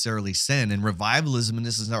necessarily sin, and revivalism, and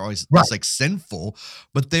this is not always like sinful,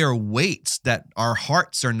 but they are weights that our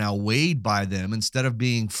hearts are now weighed by them. Instead of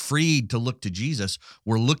being freed to look to Jesus,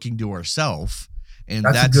 we're looking to ourselves. And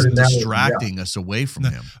that's distracting us away from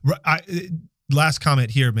him. Last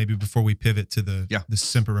comment here, maybe before we pivot to the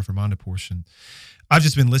Semper Reformanda portion. I've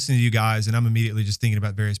just been listening to you guys, and I'm immediately just thinking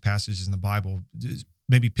about various passages in the Bible,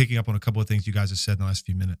 maybe picking up on a couple of things you guys have said in the last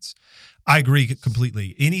few minutes. I agree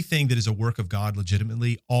completely. Anything that is a work of God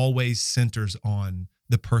legitimately always centers on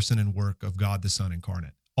the person and work of God the Son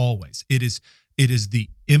incarnate. Always. It is the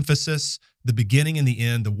emphasis, the beginning and the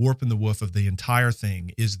end, the warp and the woof of the entire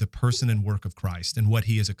thing is the person and work of Christ and what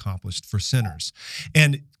he has accomplished for sinners.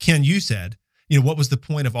 And Ken, you said, what was the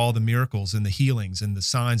point of all the miracles and the healings and the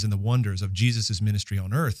signs and the wonders of Jesus's ministry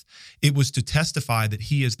on earth? It was to testify that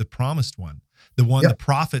he is the promised one, the one the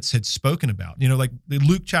prophets had spoken about. Like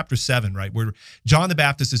Luke chapter 7, right, where John the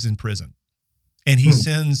Baptist is in prison. And he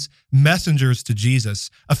sends messengers to Jesus,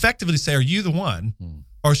 effectively to say, are you the one,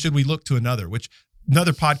 or should we look to another? Which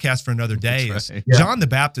another podcast for another day is John the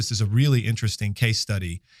Baptist is a really interesting case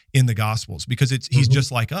study in the Gospels because he's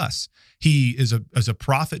just like us. He is a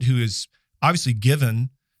prophet who is obviously given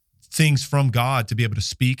things from God to be able to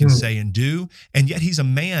speak and say and do, and yet he's a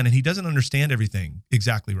man and he doesn't understand everything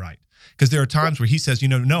exactly right. Because there are times where he says,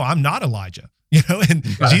 no, I'm not Elijah. And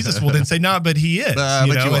Jesus will then say, no, but he is,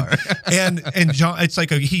 and John, it's like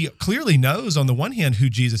he clearly knows on the one hand who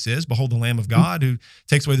Jesus is. Behold, the Lamb of God who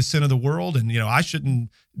takes away the sin of the world. And, I shouldn't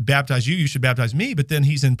baptize you. You should baptize me. But then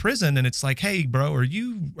he's in prison and it's like, hey, bro, are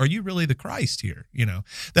you really the Christ here?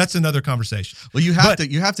 That's another conversation. Well, you have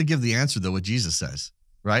to give the answer though, what Jesus says,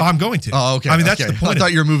 right? I'm going to. Oh, okay. I mean, that's the point. I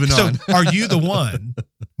thought you were moving on. So are you the one?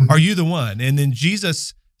 Are you the one? And then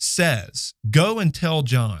Jesus says, go and tell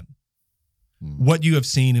John what you have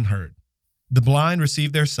seen and heard. The blind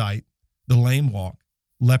receive their sight, the lame walk,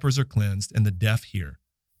 lepers are cleansed, and the deaf hear.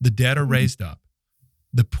 The dead are raised up.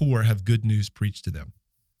 The poor have good news preached to them.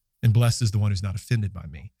 And blessed is the one who's not offended by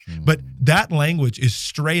me. But that language is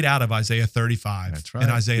straight out of Isaiah 35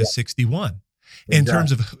 and Isaiah 61 in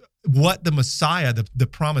terms of what the Messiah, the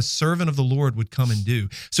promised servant of the Lord would come and do.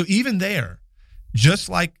 So even there, just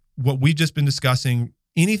like what we've just been discussing,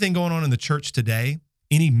 anything going on in the church today,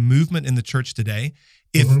 any movement in the church today,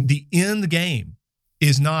 if the end game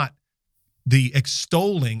is not the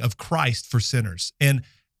extolling of Christ for sinners and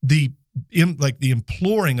the like the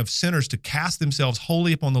imploring of sinners to cast themselves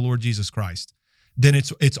wholly upon the Lord Jesus Christ, then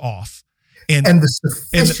it's off. And the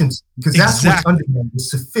sufficiency, because that's what's underlying, the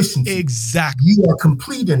sufficiency. Exactly. You are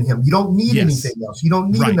complete in him. You don't need anything else. You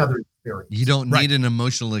don't need another experience. You don't need an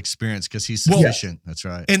emotional experience because he's sufficient. That's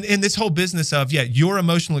right. And this whole business of, your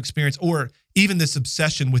emotional experience, or even this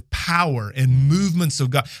obsession with power and movements of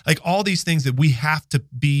God, like all these things that we have to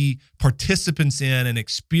be participants in and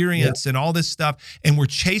experience and all this stuff, and we're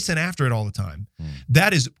chasing after it all the time.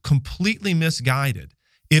 That is completely misguided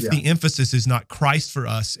if the emphasis is not Christ for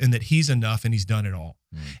us and that he's enough and he's done it all.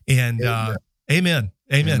 And amen.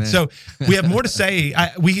 So we have more to say.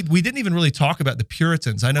 We didn't even really talk about the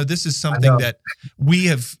Puritans. I know this is something that we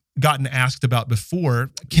have gotten asked about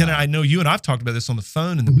before. Ken, I know you and I've talked about this on the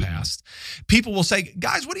phone in the past. People will say,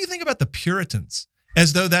 guys, what do you think about the Puritans?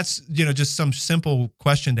 As though that's, just some simple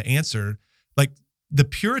question to answer. Like, the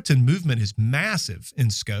Puritan movement is massive in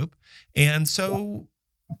scope. And so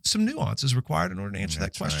some nuance is required in order to answer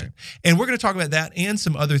that question. Right. And we're going to talk about that and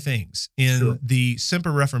some other things in the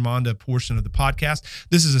Semper Reformanda portion of the podcast.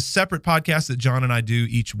 This is a separate podcast that John and I do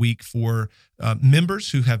each week for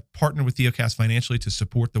members who have partnered with Theocast financially to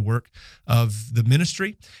support the work of the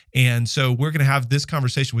ministry. And so we're going to have this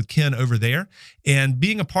conversation with Ken over there. And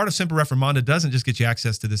being a part of Semper Reformanda doesn't just get you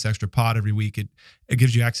access to this extra pod every week. It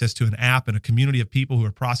gives you access to an app and a community of people who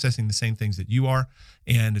are processing the same things that you are.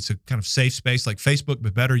 And it's a kind of safe space like Facebook,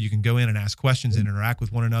 but better. You can go in and ask questions and interact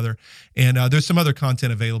with one another. And there's some other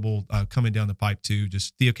content available coming down the pipe too,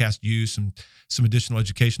 just Theocast use, some additional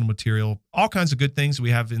educational material, all kinds of good things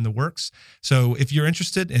we have in the works. So if you're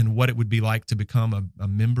interested in what it would be like to become a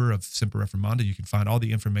member of Semper Reformanda, you can find all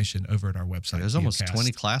the information over at our website. There's almost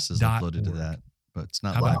 20 classes uploaded to that, but it's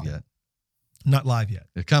not live yet. Not live yet.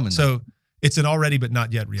 They're coming. So it's an already but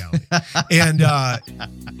not yet reality. And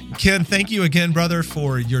Ken, thank you again, brother,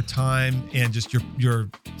 for your time and just your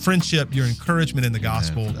friendship, your encouragement in the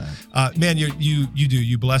gospel. Man,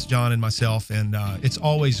 you bless John and myself, and it's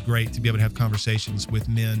always great to be able to have conversations with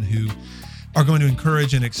men who are going to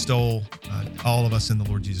encourage and extol all of us in the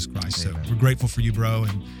Lord Jesus Christ. Amen. So we're grateful for you, bro,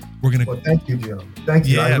 and we're going to... Well, thank you, Jim. Thank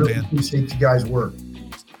you. I really appreciate you guys' work.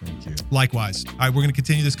 Thank you. Likewise. All right, we're going to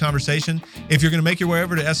continue this conversation. If you're going to make your way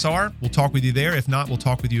over to SR, we'll talk with you there. If not, we'll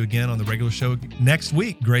talk with you again on the regular show next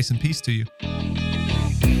week. Grace and peace to you.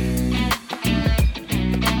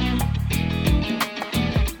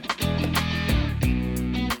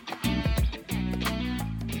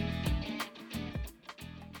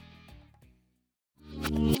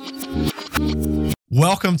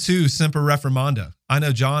 Welcome to Semper Reformanda. I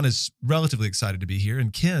know John is relatively excited to be here,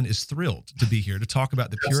 and Ken is thrilled to be here to talk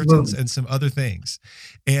about the Puritans and some other things.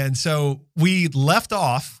 And so we left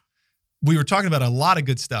off, we were talking about a lot of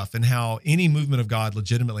good stuff and how any movement of God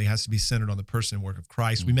legitimately has to be centered on the person and work of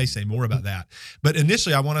Christ. We may say more about that. But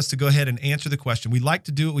initially, I want us to go ahead and answer the question. We like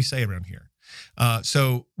to do what we say around here.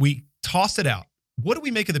 So we tossed it out. What do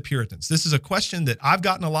we make of the Puritans? This is a question that I've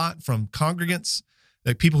gotten a lot from congregants,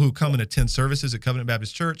 like people who come and attend services at Covenant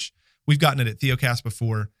Baptist Church. We've gotten it at Theocast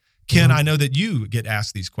before. Ken, I know that you get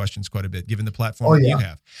asked these questions quite a bit, given the platform that you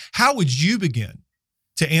have. How would you begin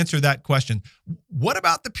to answer that question? What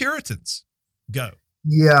about the Puritans? Go.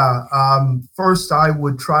 Yeah. First, I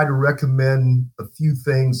would try to recommend a few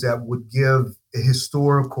things that would give a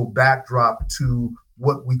historical backdrop to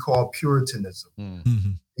what we call Puritanism.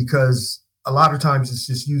 Because a lot of times it's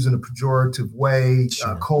just used in a pejorative way.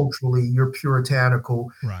 Culturally, you're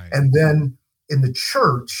puritanical. Right. And then in the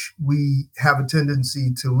church, we have a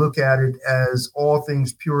tendency to look at it as all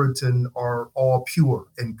things Puritan are all pure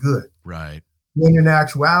and good. Right. When in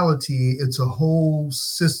actuality, it's a whole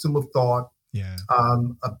system of thought,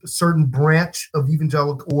 a certain branch of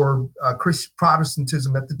evangelical or Christian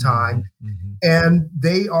Protestantism at the time, and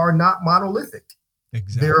they are not monolithic.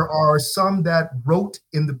 Exactly. There are some that wrote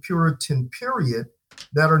in the Puritan period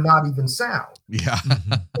that are not even sound. Yeah.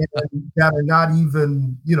 And that are not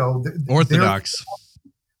even, orthodox.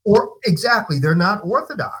 Exactly. They're not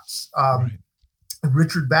orthodox. Right.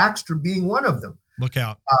 Richard Baxter being one of them. Look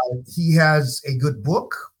out. He has a good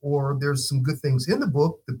book, or there's some good things in the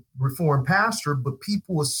book, The Reformed Pastor, but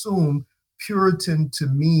people assume Puritan to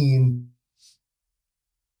mean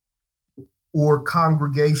or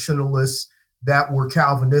Congregationalists that were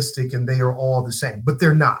Calvinistic and they are all the same, but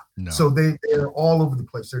they're not. No. So they're all over the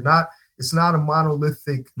place. They're not, it's not a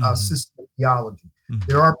monolithic system of theology.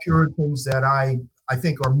 There are Puritans that I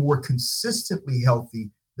think are more consistently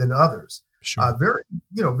healthy than others. Sure.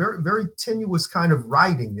 Very tenuous kind of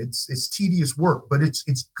writing. It's tedious work, but it's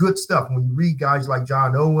good stuff. When you read guys like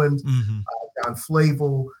John Owen, John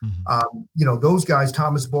Flavel, those guys,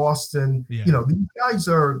 Thomas Boston, these guys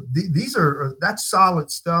are that's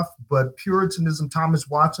solid stuff, but Puritanism, Thomas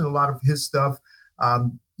Watson, a lot of his stuff,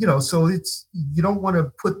 so you don't want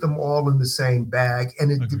to put them all in the same bag,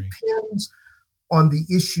 and it depends on the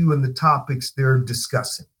issue and the topics they're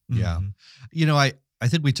discussing. Yeah. I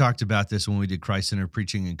think we talked about this when we did Christ-centered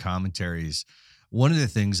preaching and commentaries. One of the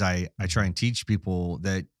things I try and teach people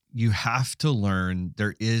that you have to learn,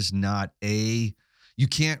 there is not you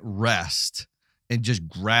can't rest and just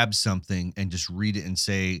grab something and just read it and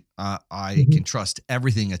say, I can trust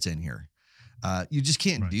everything that's in here. You just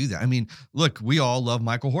can't do that. I mean, look, we all love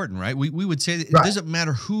Michael Horton, right? We would say that it doesn't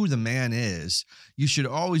matter who the man is. You should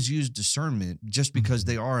always use discernment just because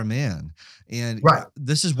they are a man. And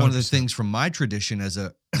this is one 100%. Of the things from my tradition as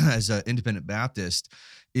a independent Baptist.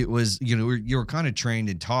 It was, you were kind of trained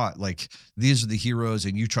and taught, like, these are the heroes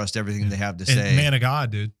and you trust everything they have to say. Man of God,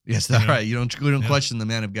 dude. Yes, that's right. You don't question the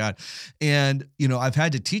man of God. And, I've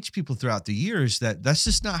had to teach people throughout the years that that's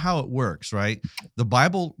just not how it works, right? The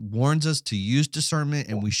Bible warns us to use discernment,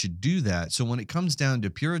 and we should do that. So when it comes down to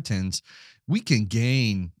Puritans, we can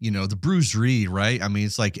gain, the Bruce Reed, right? I mean,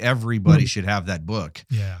 it's like everybody should have that book.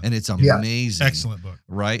 Yeah. And it's amazing. Excellent book.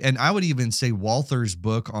 Right. And I would even say Walther's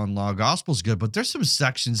book on law gospel is good, but there's some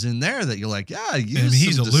sections in there that you're like,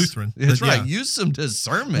 he's a Lutheran. That's right. Use some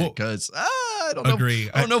discernment because I don't know. Agree.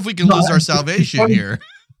 I don't know if we can lose our salvation here.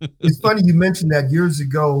 It's funny you mentioned that. Years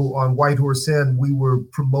ago on White Horse Inn, we were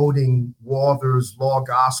promoting Walther's law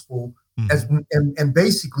gospel. And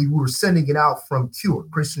basically we were sending it out from CURE,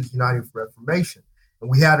 Christians United for Reformation,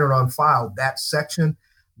 and we had it on file, that section.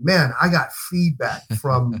 Man, I got feedback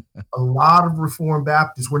from a lot of Reformed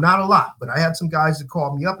Baptists. Well, not a lot, but I had some guys that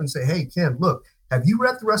called me up and say, hey, Ken, look, have you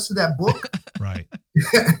read the rest of that book? Right.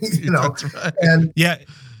 That's right. And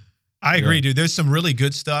I agree, dude. There's some really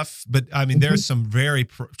good stuff, but I mean, there's some very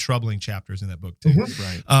troubling chapters in that book too.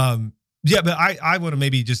 Right. Yeah, but I want to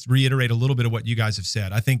maybe just reiterate a little bit of what you guys have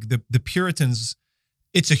said. I think the Puritans,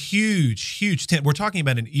 it's a huge, huge tent. We're talking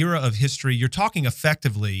about an era of history. You're talking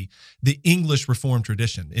effectively the English Reformed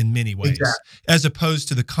tradition in many ways, as opposed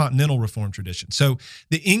to the continental Reformed tradition. So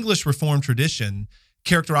the English Reformed tradition,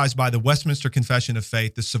 characterized by the Westminster Confession of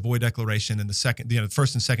Faith, the Savoy Declaration, and the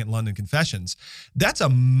first and second London Confessions, that's a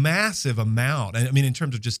massive amount. I mean, in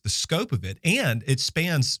terms of just the scope of it, and it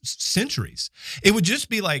spans centuries. It would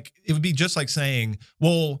be just like saying,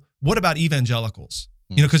 well, what about evangelicals?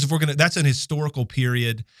 Because that's an historical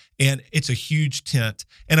period and it's a huge tent.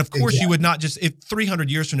 And of course you would not just, if 300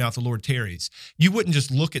 years from now, if the Lord tarries, you wouldn't just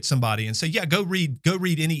look at somebody and say, go read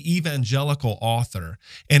any evangelical author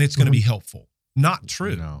and it's going to be helpful. Not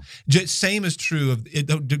true. No. Same is true of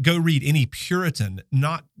it. Go read any Puritan.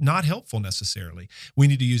 Not helpful necessarily. We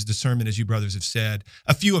need to use discernment, as you brothers have said.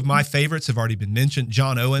 A few of my favorites have already been mentioned.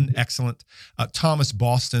 John Owen, excellent. Thomas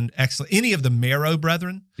Boston, excellent. Any of the Marrow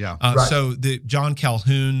brethren. Yeah. So the John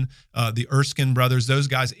Calhoun, the Erskine brothers, those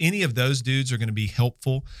guys. Any of those dudes are going to be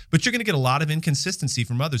helpful. But you're going to get a lot of inconsistency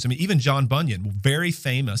from others. I mean, even John Bunyan, very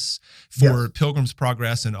famous for Pilgrim's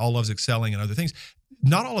Progress and All Love's Excelling and other things.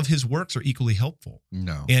 Not all of his works are equally helpful.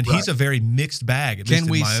 No. And he's a very mixed bag. Can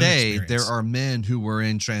we say there are men who were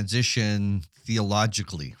in transition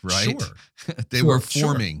theologically, right? Sure. They were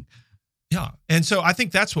forming. Sure. Yeah. And so I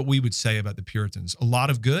think that's what we would say about the Puritans. A lot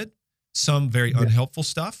of good, some very unhelpful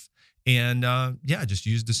stuff. And just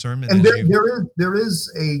use discernment. And there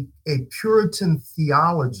is a Puritan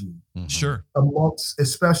theology. Sure.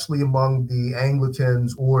 Especially among the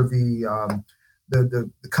Anglicans or the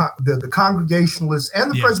Congregationalists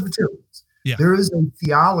and the Presbyterians. Yeah. There is a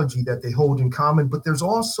theology that they hold in common, but there's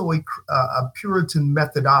also a Puritan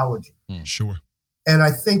methodology. Sure. And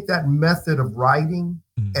I think that method of writing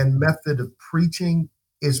and method of preaching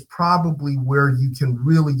is probably where you can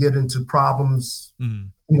really get into problems,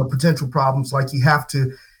 potential problems, like you have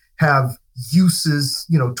to have uses,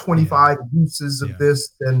 25 uses of this.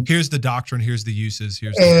 And here's the doctrine, here's the uses,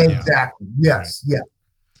 exactly. Yes. Right. Yeah.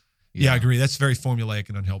 Yeah, I agree. That's very formulaic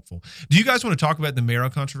and unhelpful. Do you guys want to talk about the Marrow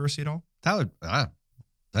controversy at all?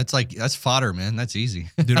 That's fodder, man. That's easy.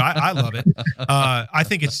 Dude, I love it. I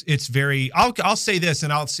think it's very, I'll say this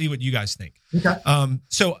and I'll see what you guys think. Okay.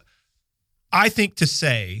 So I think to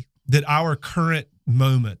say that our current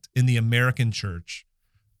moment in the American church,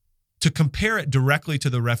 to compare it directly to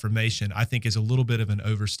the Reformation, I think is a little bit of an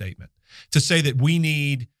overstatement. To say that we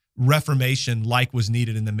need Reformation like was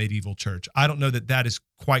needed in the medieval church, I don't know that is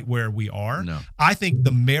quite where we are. No. I think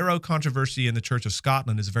the Marrow controversy in the Church of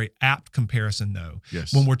Scotland is a very apt comparison, though,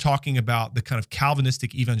 yes, when we're talking about the kind of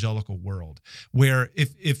Calvinistic evangelical world, where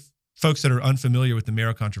if folks that are unfamiliar with the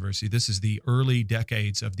Marrow controversy, this is the early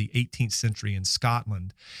decades of the 18th century in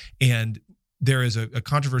Scotland. And there is a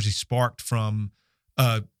controversy sparked from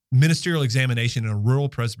a ministerial examination in a rural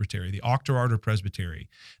presbytery, the Auchterarder Presbytery.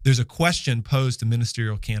 There's a question posed to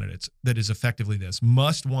ministerial candidates that is effectively this: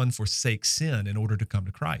 must one forsake sin in order to come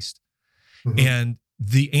to Christ? Mm-hmm. And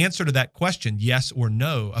the answer to that question, yes or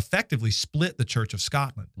no, effectively split the Church of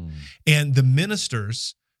Scotland. Mm. And the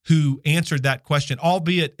ministers who answered that question,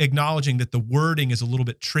 albeit acknowledging that the wording is a little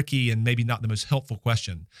bit tricky and maybe not the most helpful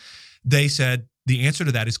question, they said the answer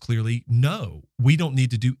to that is clearly no. We don't need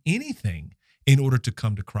to do anything in order to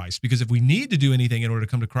come to Christ, because if we need to do anything in order to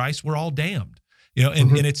come to Christ, we're all damned. You know,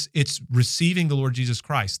 and it's receiving the Lord Jesus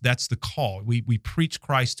Christ. That's the call. We preach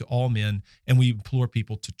Christ to all men, and we implore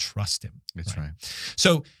people to trust him. That's right.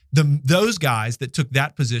 So those guys that took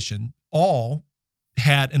that position all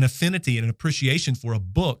had an affinity and an appreciation for a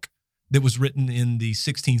book that was written in the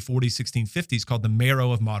 1640s, 1650s called The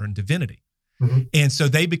Marrow of Modern Divinity. Mm-hmm. And so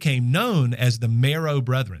they became known as the Marrow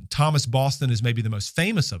Brethren. Thomas Boston is maybe the most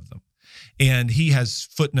famous of them. And he has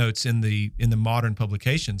footnotes in the modern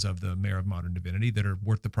publications of the Marrow of Modern Divinity that are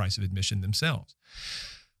worth the price of admission themselves.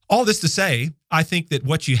 All this to say, I think that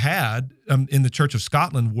what you had in the Church of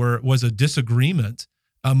Scotland was a disagreement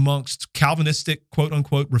amongst Calvinistic, quote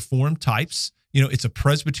unquote, Reformed types. You know, it's a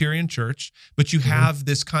Presbyterian church, but you have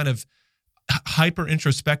this kind of hyper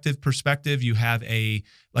introspective perspective. You have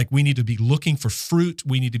we need to be looking for fruit.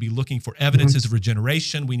 We need to be looking for evidences of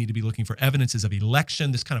regeneration. We need to be looking for evidences of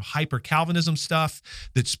election. This kind of hyper Calvinism stuff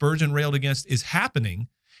that Spurgeon railed against is happening.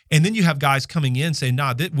 And then you have guys coming in saying,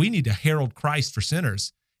 we need to herald Christ for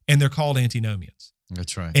sinners. And they're called antinomians.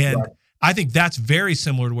 That's right. And I think that's very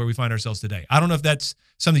similar to where we find ourselves today. I don't know if that's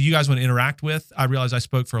something you guys want to interact with. I realize I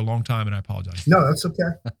spoke for a long time and I apologize. No, that's okay.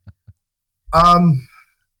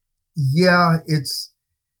 Yeah,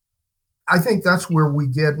 I think that's where we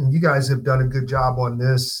get, and you guys have done a good job on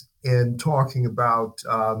this in talking about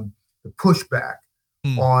the pushback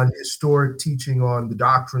on historic teaching on the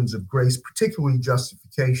doctrines of grace, particularly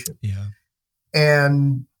justification. Yeah.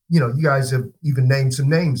 And, you guys have even named some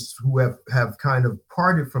names who have kind of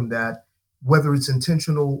parted from that, whether it's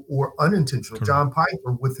intentional or unintentional. Correct. John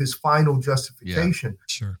Piper with his final justification. Yeah,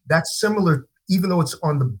 sure. That's similar. Even though it's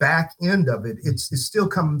on the back end of it, it still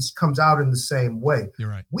comes out in the same way. You're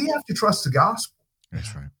right. We have to trust the gospel.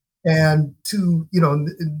 That's right. And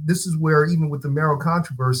this is where, even with the Marrow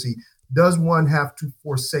controversy, does one have to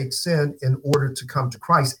forsake sin in order to come to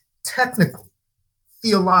Christ? Technically,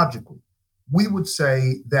 theologically, we would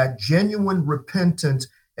say that genuine repentance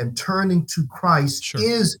and turning to Christ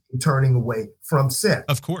is turning away from sin.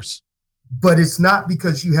 Of course. But it's not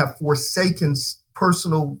because you have forsaken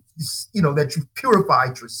personal, that you've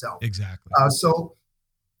purified yourself. Exactly. So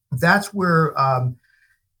that's where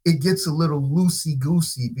it gets a little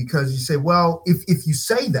loosey-goosey, because you say, well, if you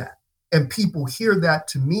say that and people hear that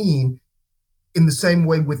to mean in the same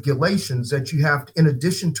way with Galatians, that you have to, in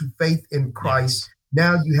addition to faith in Christ,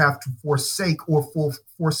 now you have to forsake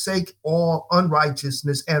all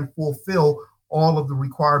unrighteousness and fulfill all of the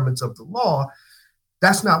requirements of the law.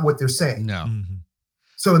 That's not what they're saying. No. Mm-hmm.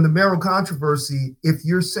 So in the Marrow controversy, if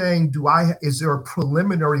you're saying, is there a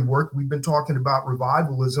preliminary work? We've been talking about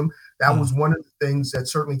revivalism. That was one of the things that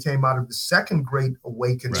certainly came out of the second Great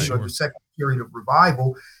Awakening, or the second period of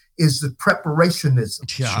revival, is the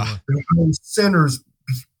preparationism. Yeah. The whole sinner's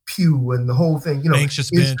pew and the whole thing.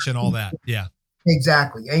 Anxious bench and all that. Yeah.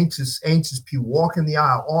 Exactly. Anxious pew, walk in the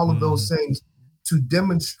aisle, all of those things to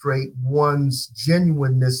demonstrate one's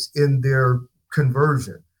genuineness in their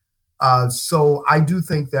conversion. So I do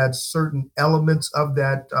think that certain elements of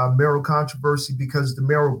that Marrow controversy, because the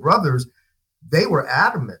Marrow brothers, they were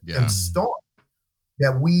adamant and staunch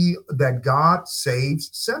that God saves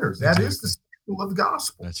sinners. That is the symbol of the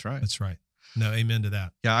gospel. That's right. That's right. No, amen to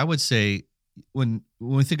that. Yeah, I would say when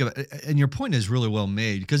we think of it, and your point is really well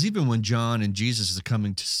made, because even when John and Jesus are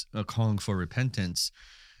coming to calling for repentance,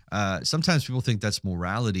 sometimes people think that's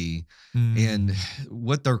morality, and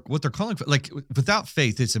what they're calling for. Like, without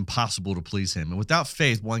faith, it's impossible to please Him, and without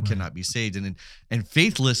faith, one cannot be saved. And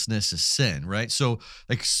faithlessness is sin, right? So,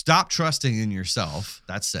 like, stop trusting in yourself.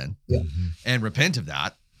 That's sin, and repent of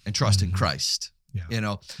that, and trust in Christ.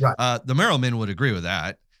 Yeah. The Marrow men would agree with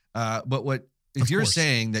that. But if you're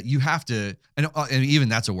saying that you have to, and even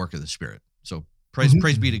that's a work of the Spirit. So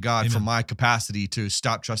praise be to God for my capacity to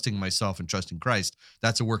stop trusting myself and trusting Christ.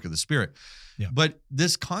 That's a work of the Spirit. Yeah. But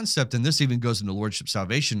this concept, and this even goes into Lordship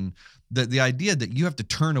salvation, the idea that you have to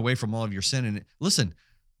turn away from all of your sin. And listen,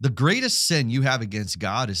 the greatest sin you have against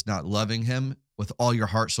God is not loving Him with all your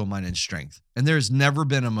heart, soul, mind, and strength. And there's never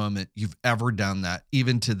been a moment you've ever done that,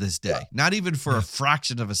 even to this day, not even for a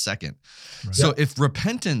fraction of a second. Right. So if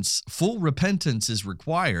full repentance is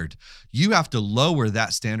required, you have to lower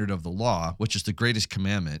that standard of the law, which is the greatest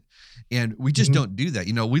commandment. And we just don't do that.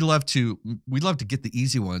 We love to get the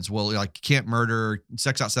easy ones. Well, like you can't murder,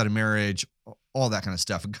 sex outside of marriage, all that kind of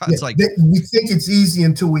stuff. And God's like, we think it's easy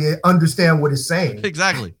until we understand what it's saying.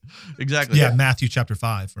 Exactly. Yeah, Matthew chapter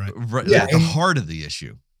 5, right? Right. Yeah, the heart of the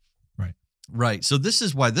issue. Right. So this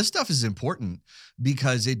is why this stuff is important,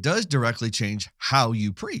 because it does directly change how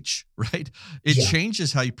you preach, right? It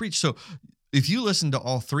changes how you preach. So if you listen to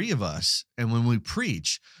all three of us, and when we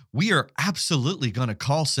preach, we are absolutely going to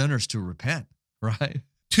call sinners to repent, right?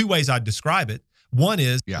 Two ways I'd describe it. One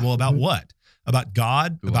is, well, about what? About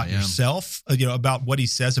God, about yourself, about what he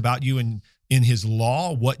says about you in his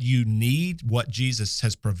law, what you need, what Jesus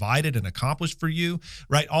has provided and accomplished for you,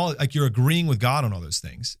 right? All like you're agreeing with God on all those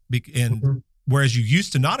things. And whereas you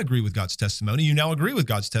used to not agree with God's testimony, you now agree with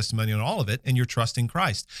God's testimony on all of it, and you're trusting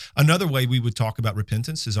Christ. Another way we would talk about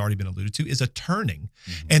repentance, has already been alluded to, is a turning.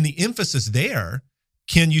 And the emphasis there,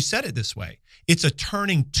 Ken, you said it this way. It's a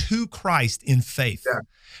turning to Christ in faith,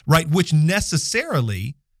 right? Which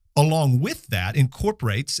necessarily, along with that,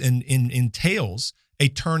 incorporates and entails a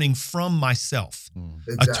turning from myself,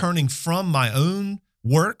 a turning from my own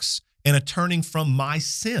works, and a turning from my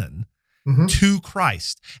sin to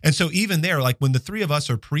Christ. And so even there, like when the three of us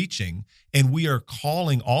are preaching and we are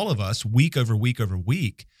calling all of us week over week over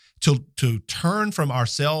week to turn from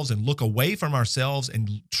ourselves and look away from ourselves and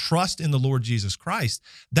trust in the Lord Jesus Christ,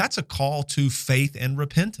 that's a call to faith and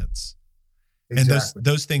repentance. Exactly. And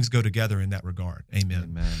those things go together in that regard.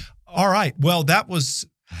 Amen. All right. Well, that was,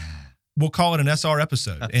 we'll call it an SR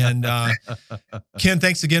episode. And Ken,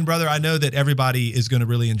 thanks again, brother. I know that everybody is going to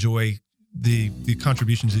really enjoy the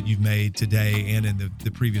contributions that you've made today and in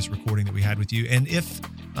the previous recording that we had with you. And if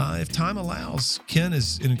time allows, Ken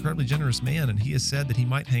is an incredibly generous man, and he has said that he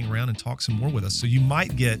might hang around and talk some more with us. So you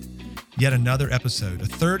might get yet another episode, a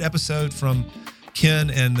third episode from Ken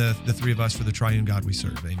and the three of us for the triune God we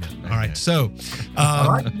serve. Amen. All right. So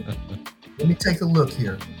all right. Let me take a look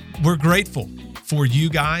here. We're grateful for you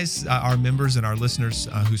guys, our members and our listeners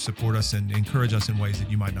who support us and encourage us in ways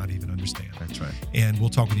that you might not even understand. That's right. And we'll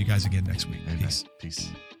talk with you guys again next week. Amen. Peace.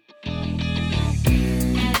 Peace.